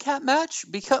handicap match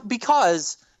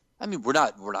because I mean, we're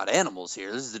not animals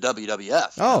here. This is the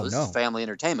WWF. Oh, This no. is family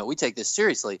entertainment. We take this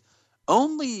seriously.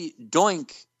 Only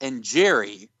Doink and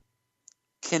Jerry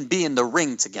can be in the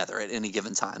ring together at any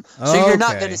given time. So you're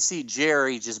not Okay. going to see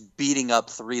Jerry just beating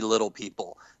up 3 little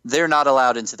people. They're not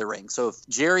allowed into the ring. So if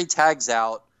Jerry tags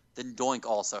out, then Doink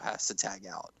also has to tag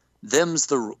out. Them's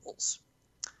the rules.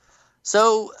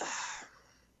 So,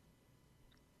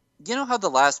 you know how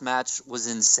the last match was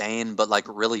insane but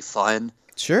really fun?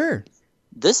 Sure.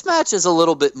 This match is a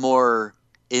little bit more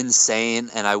insane,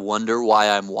 and I wonder why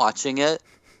I'm watching it.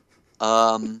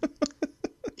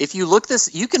 If you look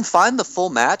this, you can find the full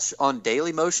match on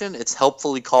Dailymotion. It's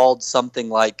helpfully called something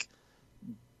like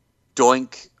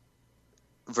Doink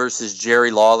versus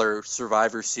Jerry Lawler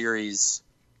Survivor Series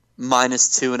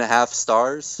 -2.5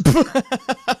 stars.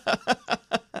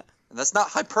 And that's not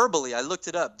hyperbole. I looked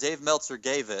it up. Dave Meltzer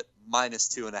gave it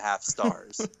 -2.5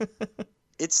 stars.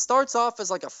 It starts off as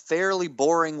a fairly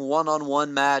boring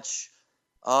one-on-one match.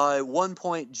 At one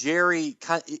point, Jerry,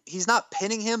 he's not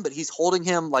pinning him, but he's holding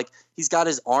him like he's got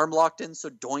his arm locked in so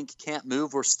Doink can't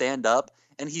move or stand up.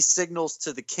 And he signals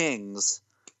to the Kings,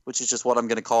 which is just what I'm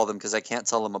going to call them because I can't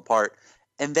tell them apart.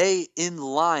 And they, in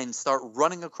line, start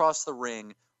running across the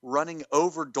ring, running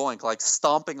over Doink, like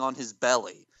stomping on his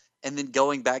belly, and then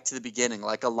going back to the beginning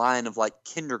like a line of like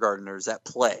kindergartners at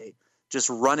play. Just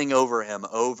running over him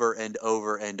over and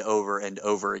over and over and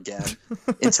over again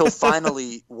until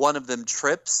finally one of them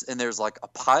trips and there's like a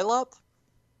pileup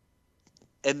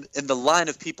and the line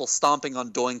of people stomping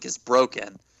on Doink is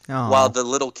broken while the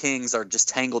little Kings are just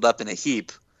tangled up in a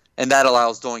heap, and that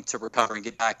allows Doink to recover and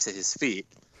get back to his feet.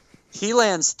 He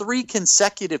lands 3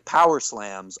 consecutive power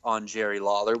slams on Jerry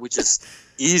Lawler, which is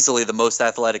easily the most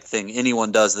athletic thing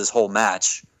anyone does this whole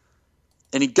match.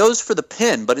 And he goes for the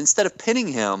pin, but instead of pinning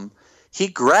him, he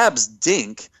grabs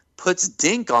Dink, puts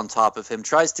Dink on top of him,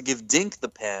 tries to give Dink the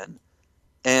pin,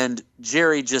 and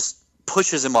Jerry just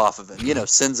pushes him off of him,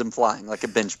 sends him flying like a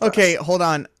bench press. Okay, hold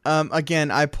on.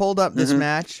 Again, I pulled up this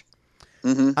match.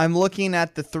 Mm-hmm. I'm looking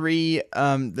at the three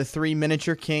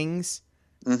miniature Kings.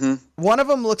 Mm-hmm. One of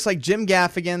them looks like Jim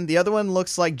Gaffigan, the other one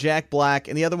looks like Jack Black,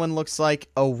 and the other one looks like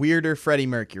a weirder Freddie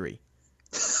Mercury.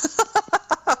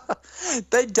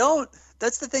 They don't.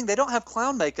 That's the thing. They don't have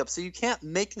clown makeup, so you can't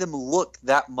make them look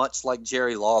that much like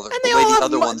Jerry Lawler. And they all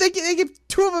have they give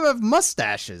 2 of them have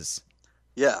mustaches.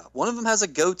 Yeah, one of them has a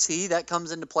goatee that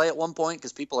comes into play at one point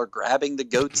because people are grabbing the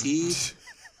goatee.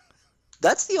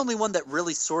 That's the only one that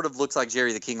really sort of looks like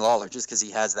Jerry the King Lawler, just because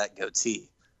he has that goatee.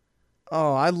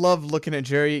 Oh, I love looking at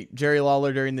Jerry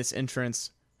Lawler during this entrance.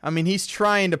 I mean, he's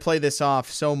trying to play this off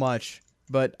so much,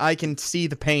 but I can see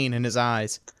the pain in his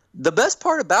eyes. The best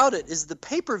part about it is the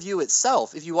pay-per-view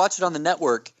itself, if you watch it on the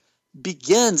network,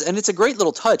 begins, and it's a great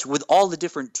little touch, with all the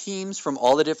different teams from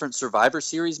all the different Survivor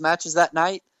Series matches that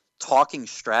night talking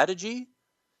strategy.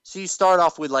 So you start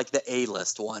off with like the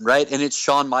A-list one, right? And it's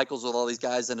Shawn Michaels with all these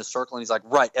guys in a circle, and he's like,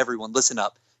 right, everyone, listen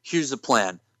up. Here's the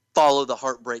plan. Follow the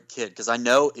Heartbreak Kid, because I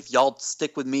know if y'all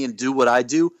stick with me and do what I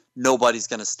do, nobody's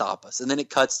going to stop us. And then it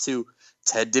cuts to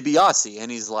Ted DiBiase, and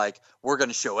he's like, we're going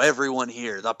to show everyone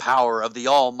here the power of the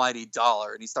almighty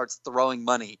dollar. And he starts throwing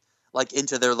money like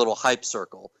into their little hype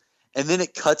circle. And then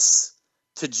it cuts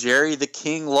to Jerry the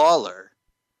King Lawler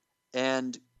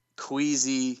and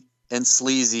Queasy and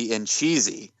Sleazy and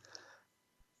Cheesy.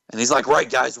 And he's like, right,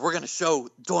 guys, we're going to show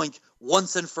Doink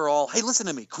once and for all. Hey, listen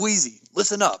to me, Queasy,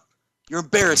 listen up. You're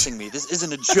embarrassing me. This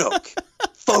isn't a joke.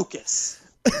 Focus.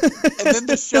 And then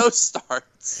the show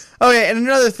starts. Okay, and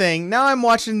another thing. Now I'm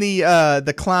watching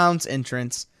the clown's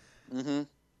entrance. Mm-hmm.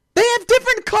 They have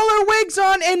different color wigs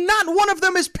on, and not one of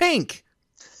them is pink.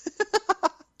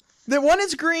 The one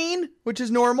is green, which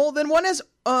is normal. Then one has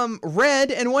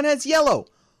red, and one has yellow.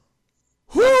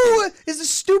 Who is the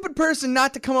stupid person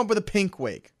not to come up with a pink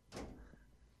wig?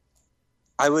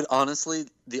 I would honestly,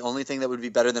 the only thing that would be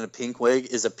better than a pink wig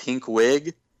is a pink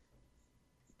wig,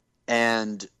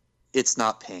 and it's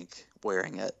not pink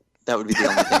wearing it. That would be the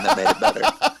only thing that made it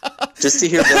better. Just to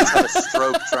hear Vince have a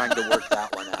stroke trying to work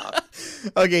that one out.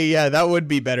 Okay, yeah, that would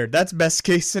be better. That's best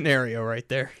case scenario right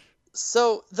there.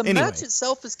 So the match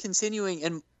itself is continuing,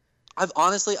 and I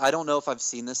don't know if I've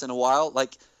seen this in a while.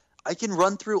 Like, I can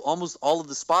run through almost all of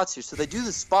the spots here. So they do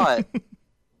the spot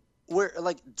where,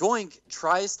 like, Doink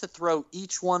tries to throw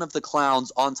each one of the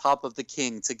clowns on top of the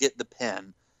King to get the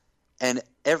pin. And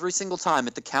every single time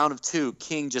at the count of 2,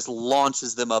 King just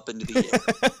launches them up into the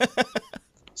air.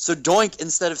 So Doink,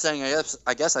 instead of saying,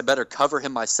 I guess I better cover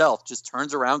him myself, just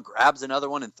turns around, grabs another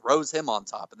one, and throws him on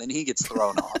top. And then he gets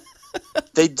thrown off.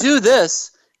 They do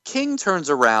this. King turns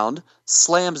around,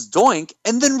 slams Doink,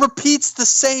 and then repeats the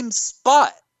same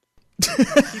spot. He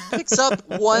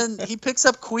picks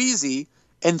up Queasy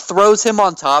and throws him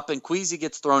on top, and Queasy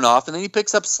gets thrown off, and then he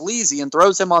picks up Sleazy and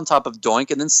throws him on top of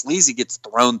Doink, and then Sleazy gets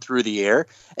thrown through the air,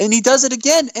 and he does it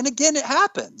again, and again it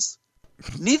happens.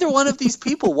 Neither one of these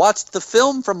people watched the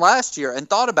film from last year and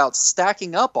thought about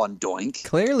stacking up on Doink.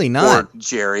 Clearly not. Or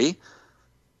Jerry.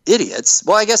 Idiots.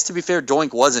 Well, I guess to be fair,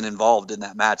 Doink wasn't involved in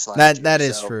that match last year. That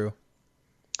is true.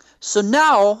 So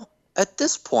now, at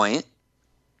this point,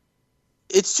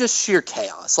 it's just sheer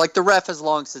chaos. Like, the ref has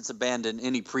long since abandoned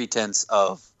any pretense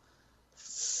of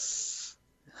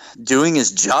doing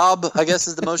his job, I guess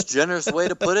is the most generous way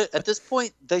to put it. At this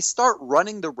point, they start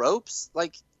running the ropes.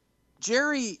 Like,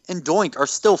 Jerry and Doink are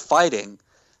still fighting.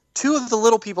 2 of the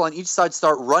little people on each side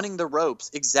start running the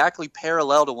ropes exactly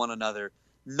parallel to one another.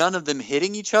 None of them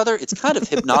hitting each other. It's kind of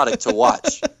hypnotic to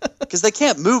watch because they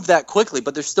can't move that quickly,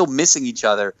 but they're still missing each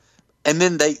other. And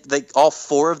then they all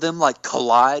 4 of them like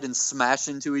collide and smash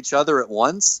into each other at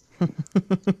once.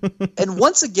 And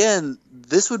once again,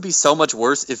 this would be so much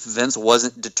worse if Vince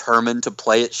wasn't determined to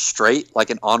play it straight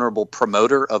like an honorable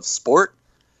promoter of sport.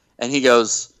 And he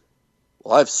goes,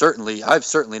 well, I've certainly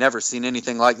never seen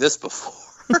anything like this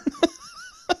before.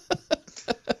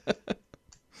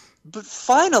 But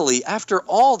finally, after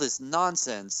all this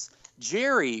nonsense,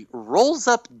 Jerry rolls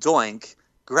up Doink,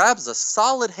 grabs a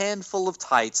solid handful of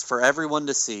tights for everyone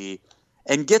to see,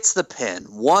 and gets the pin.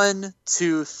 1,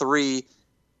 2, 3.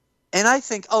 And I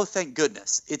think, oh, thank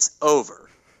goodness, it's over.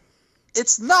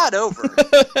 It's not over,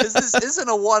 because this isn't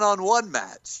a one-on-one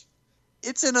match.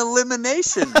 It's an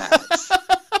elimination match.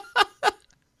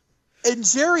 And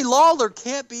Jerry Lawler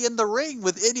can't be in the ring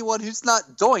with anyone who's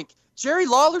not Doink. Jerry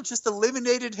Lawler just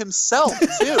eliminated himself,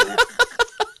 too.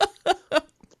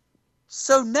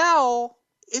 So now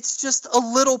it's just a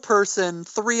little person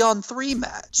 3-on-3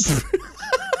 match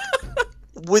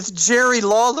with Jerry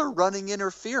Lawler running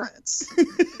interference.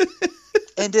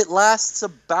 And it lasts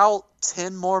about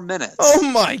 10 more minutes. Oh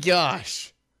my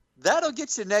gosh. That'll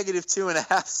get you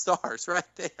 -2.5 stars right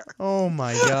there. Oh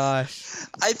my gosh.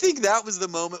 I think that was the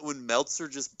moment when Meltzer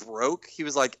just broke. He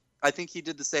was like, I think he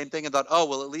did the same thing and thought, oh,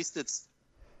 well, at least it's,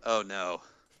 oh no,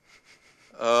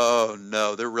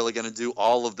 they're really going to do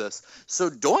all of this.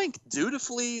 So Doink,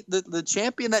 dutifully, the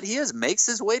champion that he is, makes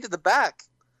his way to the back.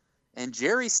 And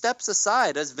Jerry steps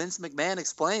aside as Vince McMahon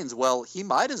explains, well, he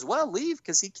might as well leave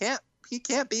because he can't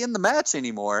be in the match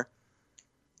anymore.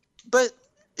 But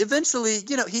eventually,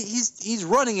 you know, he's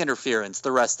running interference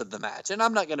the rest of the match. And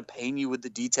I'm not going to pain you with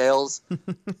the details,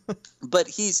 but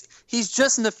he's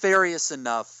just nefarious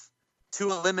enough to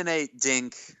eliminate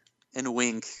Dink and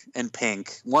Wink and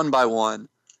Pink one by one.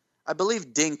 I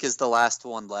believe Dink is the last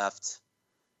one left.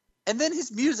 And then his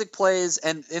music plays,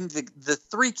 and the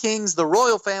three kings, the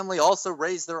royal family, also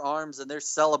raise their arms, and they're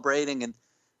celebrating. And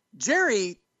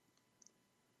Jerry,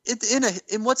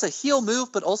 in what's a heel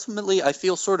move, but ultimately I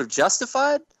feel sort of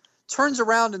justified, turns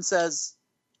around and says,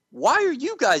 why are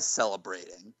you guys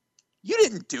celebrating? You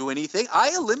didn't do anything.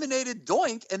 I eliminated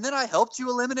Doink, and then I helped you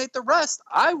eliminate the rest.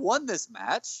 I won this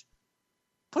match.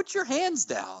 Put your hands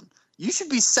down. You should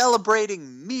be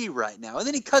celebrating me right now. And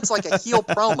then he cuts like a heel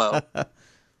promo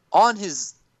on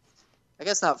his, I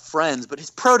guess not friends, but his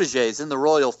proteges in the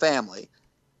royal family.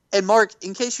 And Mark,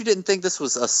 in case you didn't think this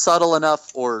was a subtle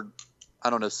enough or, I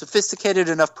don't know, sophisticated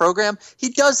enough program, he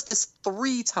does this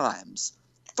 3 times.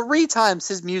 3 times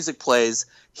his music plays.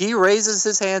 He raises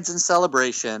his hands in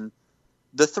celebration.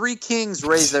 The 3 kings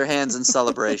raise their hands in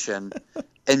celebration.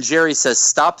 And Jerry says,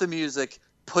 stop the music,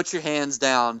 put your hands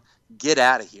down, get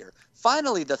out of here.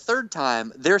 Finally, the 3rd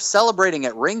time, they're celebrating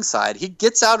at ringside. He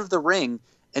gets out of the ring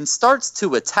and starts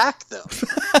to attack them.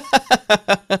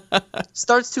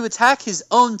 Starts to attack his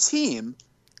own team.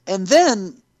 And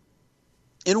then,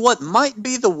 in what might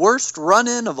be the worst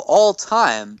run-in of all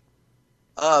time,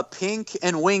 Pink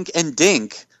and Wink and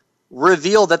Dink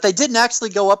reveal that they didn't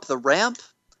actually go up the ramp.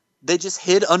 They just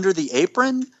hid under the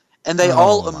apron, and they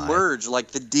all emerge like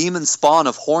the demon spawn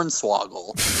of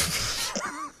Hornswoggle.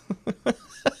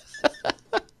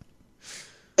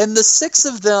 And the 6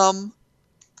 of them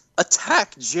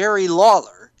attack Jerry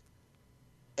Lawler,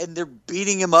 and they're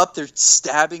beating him up. They're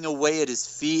stabbing away at his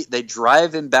feet. They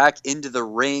drive him back into the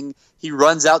ring. He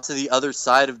runs out to the other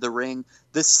side of the ring.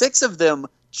 The 6 of them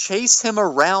chase him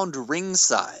around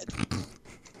ringside.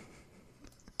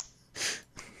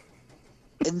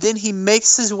 And then he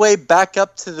makes his way back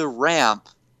up to the ramp,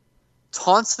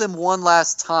 taunts them one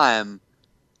last time,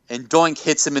 and Doink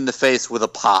hits him in the face with a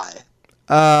pie.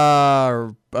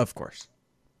 Of course.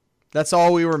 That's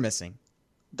all we were missing.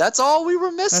 That's all we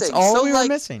were missing. That's all we were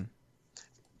missing.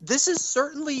 This is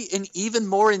certainly an even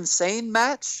more insane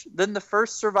match than the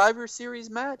first Survivor Series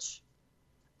match.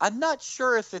 I'm not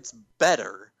sure if it's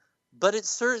better, but it's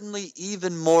certainly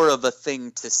even more of a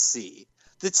thing to see.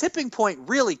 The tipping point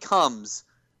really comes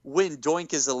when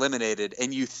Doink is eliminated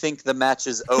and you think the match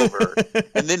is over.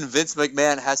 And then Vince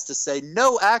McMahon has to say,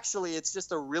 no, actually, it's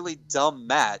just a really dumb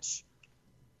match.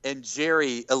 And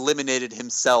Jerry eliminated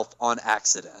himself on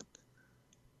accident.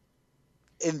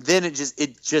 And then it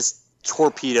just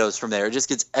torpedoes from there. It just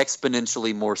gets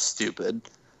exponentially more stupid.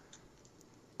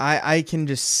 I can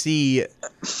just see.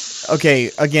 Okay,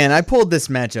 again, I pulled this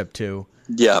matchup too.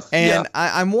 Yeah. And yeah.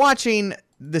 I'm watching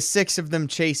the 6 of them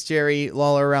chase Jerry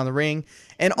Lawler around the ring.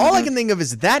 And all I can think of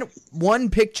is that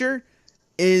one picture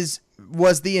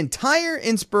was the entire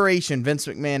inspiration Vince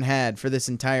McMahon had for this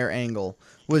entire angle.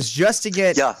 Was just to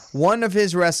get one of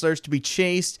his wrestlers to be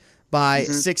chased by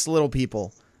 6 little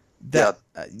people. That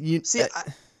I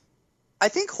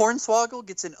think Hornswoggle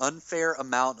gets an unfair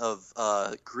amount of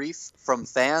grief from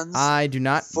fans. I do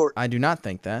not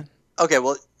think that. Okay,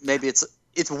 well, maybe it's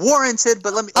it's warranted,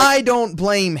 but let me. I don't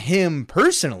blame him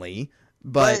personally,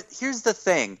 but here's the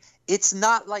thing. It's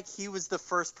not like he was the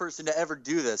first person to ever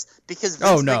do this, because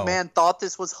Vince McMahon thought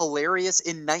this was hilarious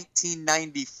in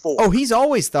 1994. Oh, he's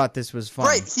always thought this was fun.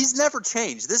 Right, he's never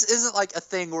changed. This isn't like a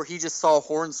thing where he just saw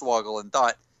Hornswoggle and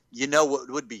thought, you know what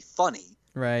would be funny?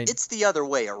 Right. It's the other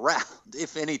way around.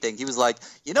 If anything, he was like,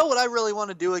 you know what I really want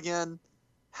to do again?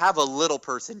 Have a little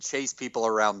person chase people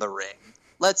around the ring.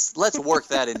 Let's work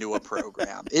that into a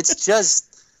program. It's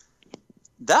just...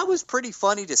 That was pretty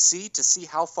funny to see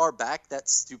how far back that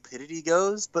stupidity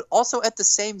goes. But also at the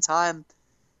same time,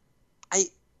 I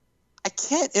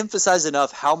can't emphasize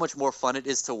enough how much more fun it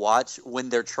is to watch when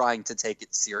they're trying to take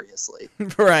it seriously.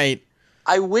 Right.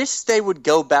 I wish they would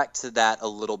go back to that a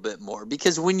little bit more,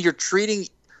 because when you're treating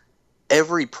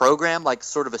every program like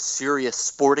sort of a serious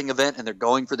sporting event and they're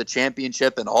going for the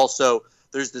championship and also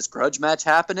there's this grudge match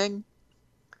happening,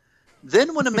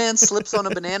 then when a man slips on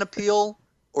a banana peel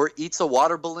or eats a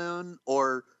water balloon,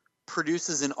 or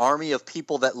produces an army of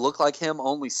people that look like him,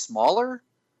 only smaller,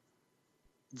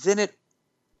 then it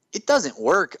doesn't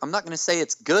work. I'm not going to say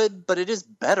it's good, but it is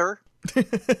better.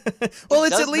 Well,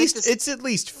 it's at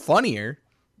least funnier.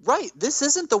 Right. This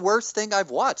isn't the worst thing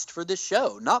I've watched for this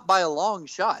show, not by a long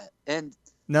shot. And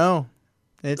no,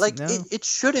 it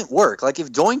shouldn't work. Like,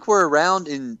 if Doink were around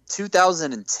in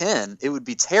 2010, it would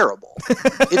be terrible.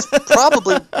 It's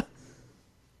probably.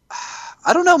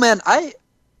 I don't know, man. I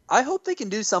hope they can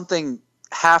do something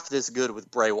half this good with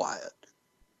Bray Wyatt.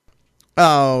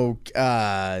 Oh,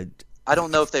 I don't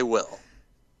know if they will.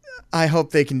 I hope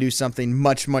they can do something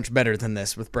much, much better than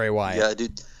this with Bray Wyatt. Yeah,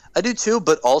 I do too.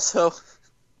 But also,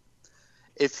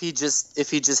 if he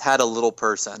just had a little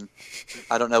person,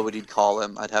 I don't know what he'd call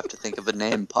him. I'd have to think of a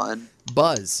name pun.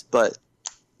 Buzz. But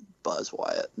Buzz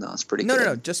Wyatt. No, it's pretty good.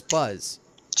 No, just Buzz.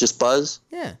 Just Buzz?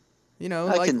 Yeah. You know,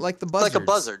 like the buzzards. Like a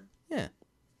buzzard. Yeah.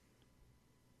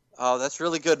 Oh, that's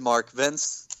really good, Mark.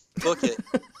 Vince, book it.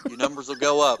 Your numbers will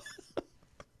go up.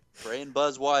 Bray and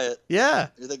Buzz Wyatt. Yeah.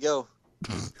 Here they go.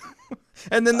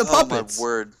 And then the puppets. Oh, my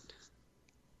word.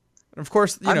 Of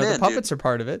course, the puppets are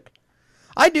part of it.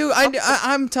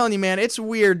 I'm telling you, man, it's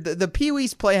weird. The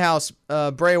Pee-wee's Playhouse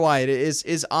Bray Wyatt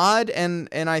is odd, and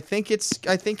I think it's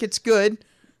good.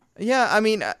 Yeah, I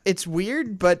mean, it's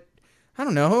weird, but I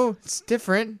don't know. It's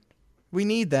different. We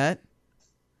need that.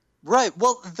 Right.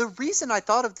 Well, the reason I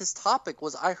thought of this topic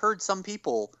was I heard some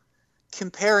people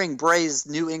comparing Bray's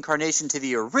new incarnation to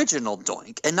the original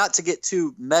Doink, and not to get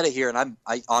too meta here, and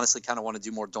I honestly kind of want to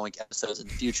do more Doink episodes in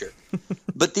the future.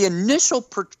 But the initial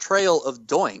portrayal of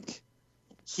Doink,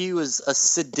 he was a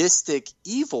sadistic,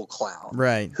 evil clown,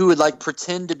 right? Who would like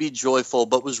pretend to be joyful,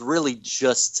 but was really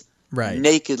just right.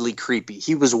 nakedly creepy.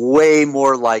 He was way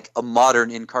more like a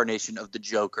modern incarnation of the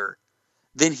Joker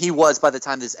than he was by the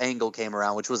time this Angle came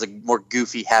around, which was a more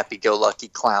goofy, happy-go-lucky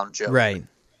clown Joker. Right.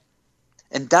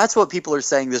 And that's what people are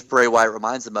saying this Bray Wyatt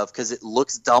reminds them of, because it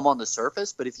looks dumb on the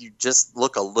surface, but if you just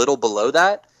look a little below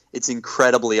that, it's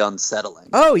incredibly unsettling.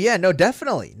 Oh, yeah, no,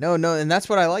 definitely. No, and that's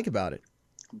what I like about it.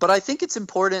 But I think it's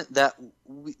important that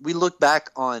we look back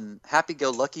on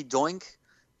happy-go-lucky Doink,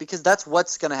 because that's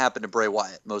what's going to happen to Bray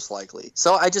Wyatt, most likely.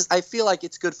 So I feel like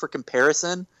it's good for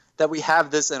comparison that we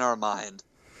have this in our mind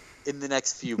in the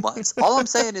next few months. All I'm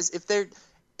saying is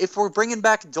if we're bringing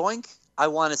back Doink, I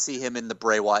want to see him in the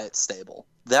Bray Wyatt stable.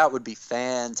 That would be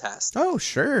fantastic. Oh,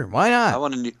 sure. Why not? I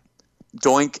want to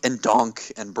Doink and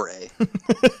Donk and Bray.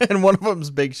 And one of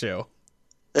them's Big Show.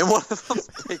 And one of them's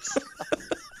Big Show.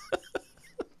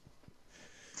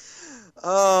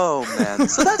 Oh, man.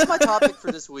 So that's my topic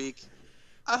for this week.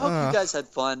 I hope you guys had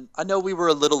fun. I know we were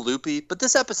a little loopy, but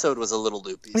this episode was a little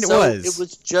loopy. It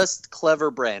was just clever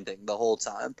branding the whole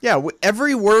time. Yeah,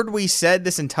 every word we said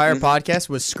this entire podcast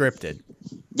was scripted.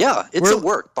 Yeah, it's a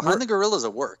work. Behind the Gorilla's a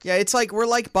work. Yeah, it's like we're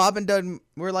like Bob and Doug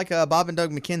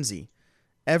McKenzie.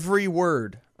 Every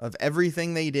word of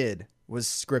everything they did was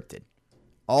scripted.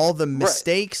 All the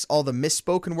mistakes, all the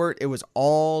misspoken word, it was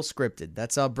all scripted.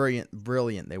 That's how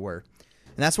brilliant they were.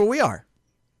 And that's what we are.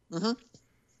 Mm-hmm.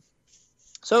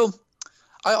 So,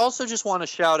 I also just want to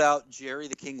shout out Jerry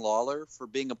the King Lawler for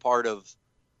being a part of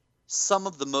some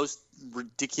of the most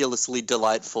ridiculously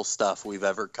delightful stuff we've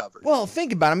ever covered. Well,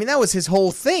 think about it. I mean, that was his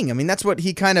whole thing. I mean, that's what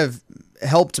he kind of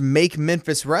helped make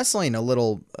Memphis wrestling a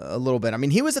little bit. I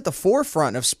mean, he was at the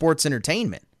forefront of sports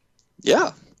entertainment.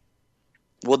 Yeah.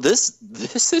 Well, this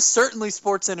is certainly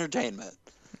sports entertainment.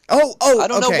 Oh, I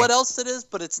don't know what else it is,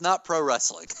 but it's not pro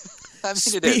wrestling. I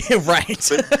mean, it is. Right.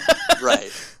 But,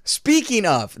 right. Speaking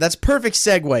of, that's perfect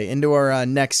segue into our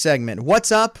next segment.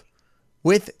 What's up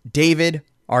with David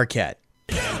Arquette?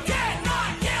 You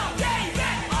cannot kill David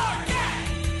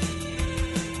Arquette!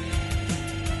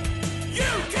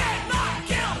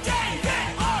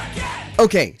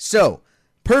 Okay, so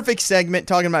perfect segment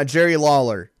talking about Jerry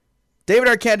Lawler. David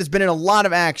Arquette has been in a lot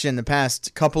of action the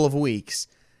past couple of weeks,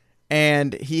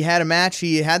 and he had a match.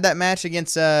 He had that match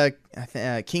against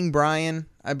King Brian,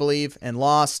 I believe, and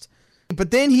lost. But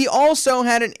then he also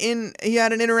had an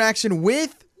interaction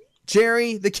with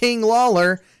Jerry the King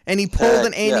Lawler, and he pulled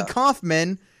an Andy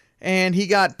Kaufman, and he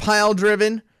got pile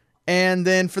driven. And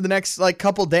then for the next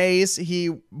couple days, he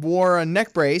wore a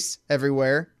neck brace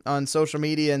everywhere on social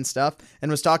media and stuff, and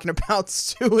was talking about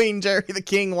suing Jerry the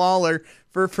King Lawler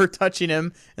for touching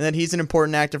him, and that he's an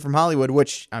important actor from Hollywood,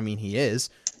 which I mean he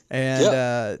is.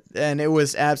 And it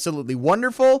was absolutely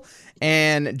wonderful.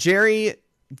 And Jerry,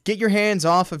 get your hands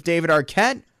off of David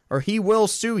Arquette, or he will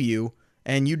sue you,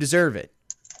 and you deserve it.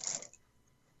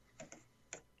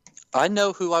 I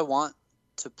know who I want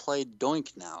to play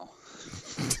Doink now.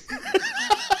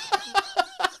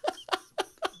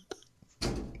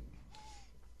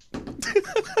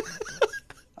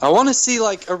 I want to see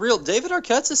a real David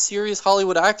Arquette's a serious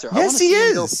Hollywood actor. Yes, I want to he see him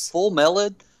is. go full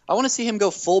melod. I want to see him go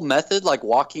full method like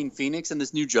Joaquin Phoenix in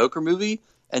this new Joker movie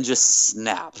and just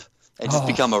snap and just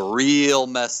become a real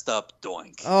messed up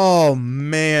Doink. Oh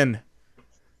man,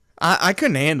 I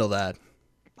couldn't handle that.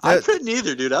 I couldn't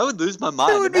either, dude. I would lose my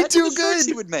mind. It would be too the shirts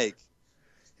good. he would make.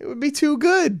 It would be too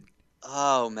good.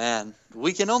 Oh, man.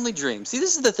 We can only dream. See,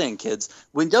 this is the thing, kids.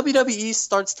 When WWE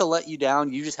starts to let you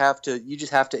down, you just have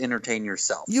to entertain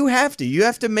yourself. You have to. You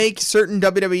have to make certain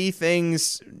WWE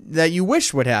things that you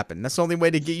wish would happen. That's the only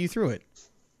way to get you through it.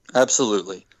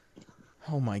 Absolutely.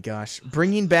 Oh, my gosh.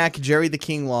 Bringing back Jerry the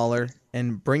King Lawler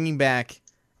and bringing back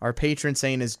our patron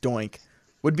saint as Doink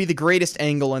would be the greatest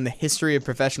angle in the history of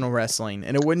professional wrestling.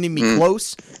 And it wouldn't even be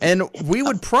close. And we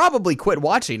would probably quit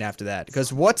watching after that,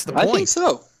 because what's the point? I think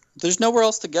so. There's nowhere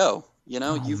else to go.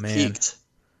 You've peaked.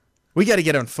 We got to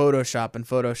get on Photoshop and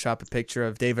Photoshop a picture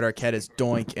of David Arquette as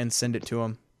Doink and send it to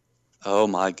him. Oh,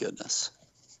 my goodness.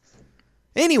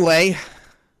 Anyway,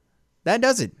 that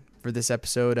does it for this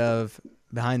episode of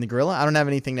Behind the Gorilla. I don't have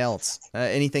anything else.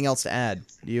 Anything else to add?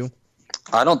 Do you?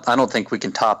 I don't think we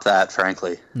can top that,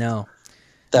 frankly. No.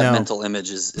 That mental image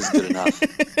is good enough.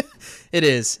 It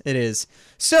is.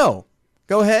 So,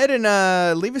 go ahead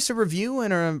and leave us a review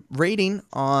and a rating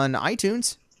on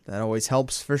iTunes. That always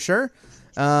helps for sure.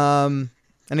 And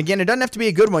again, it doesn't have to be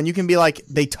a good one. You can be like,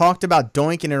 they talked about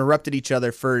Doink and interrupted each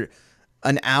other for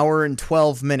an hour and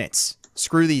 12 minutes.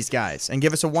 Screw these guys, and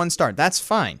give us a 1 star. That's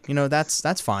fine.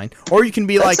 That's fine. Or you can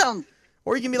be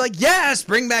yes,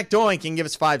 bring back Doink, and give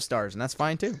us 5 stars, and that's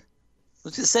fine too. I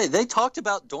was going to say, they talked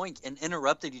about Doink and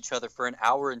interrupted each other for an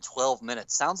hour and 12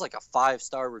 minutes. Sounds like a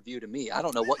 5-star review to me. I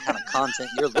don't know what kind of content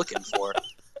you're looking for.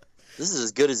 This is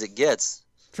as good as it gets.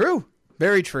 True.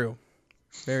 Very true.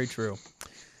 Very true.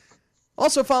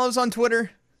 Also follow us on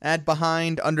Twitter at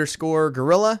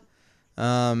 @behind_gorilla.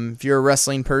 If you're a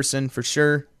wrestling person, for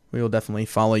sure, we will definitely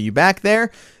follow you back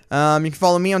there. You can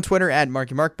follow me on Twitter at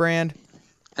MarkyMarkBrand.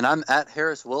 And I'm at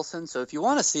Harris Wilson. So if you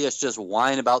want to see us just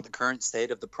whine about the current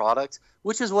state of the product,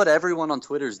 which is what everyone on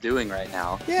Twitter is doing right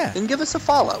now, then give us a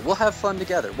follow. We'll have fun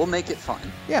together. We'll make it fun.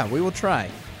 Yeah, we will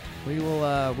try. We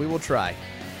will try.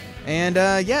 And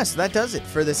so that does it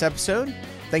for this episode.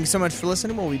 Thanks so much for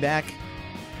listening. We'll be back.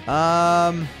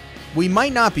 We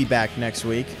might not be back next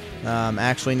week.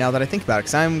 Actually, now that I think about it,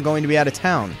 because I'm going to be out of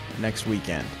town next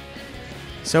weekend.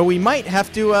 So we might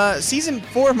have to, season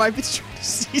 4 might be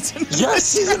season 5. Yes,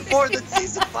 season 4, then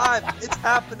season 5. It's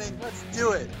happening. Let's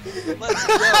do it. Let's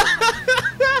go.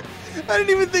 I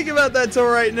didn't even think about that till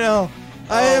right now.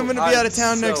 I am going to be out of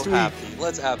town next week.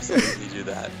 Let's absolutely do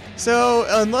that. So,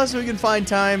 unless we can find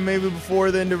time maybe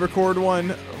before then to record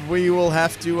one, we will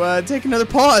have to take another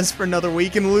pause for another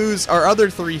week and lose our other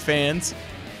 3 fans.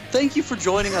 Thank you for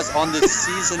joining us on this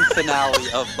season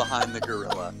finale of Behind the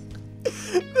Gorilla.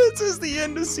 This is the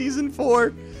end of season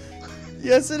 4.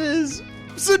 Yes, it is.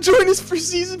 So join us for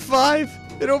season 5.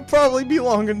 It'll probably be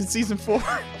longer than season 4.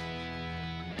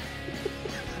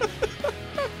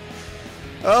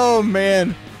 Oh,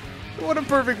 man. What a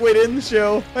perfect way to end the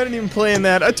show. I didn't even plan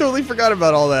that. I totally forgot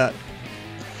about all that.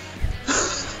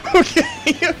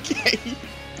 Okay.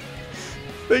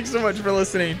 Thanks so much for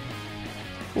listening.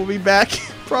 We'll be back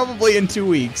probably in 2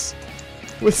 weeks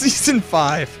with season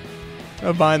 5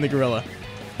 of Behind the Gorilla.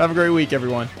 Have a great week,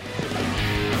 everyone.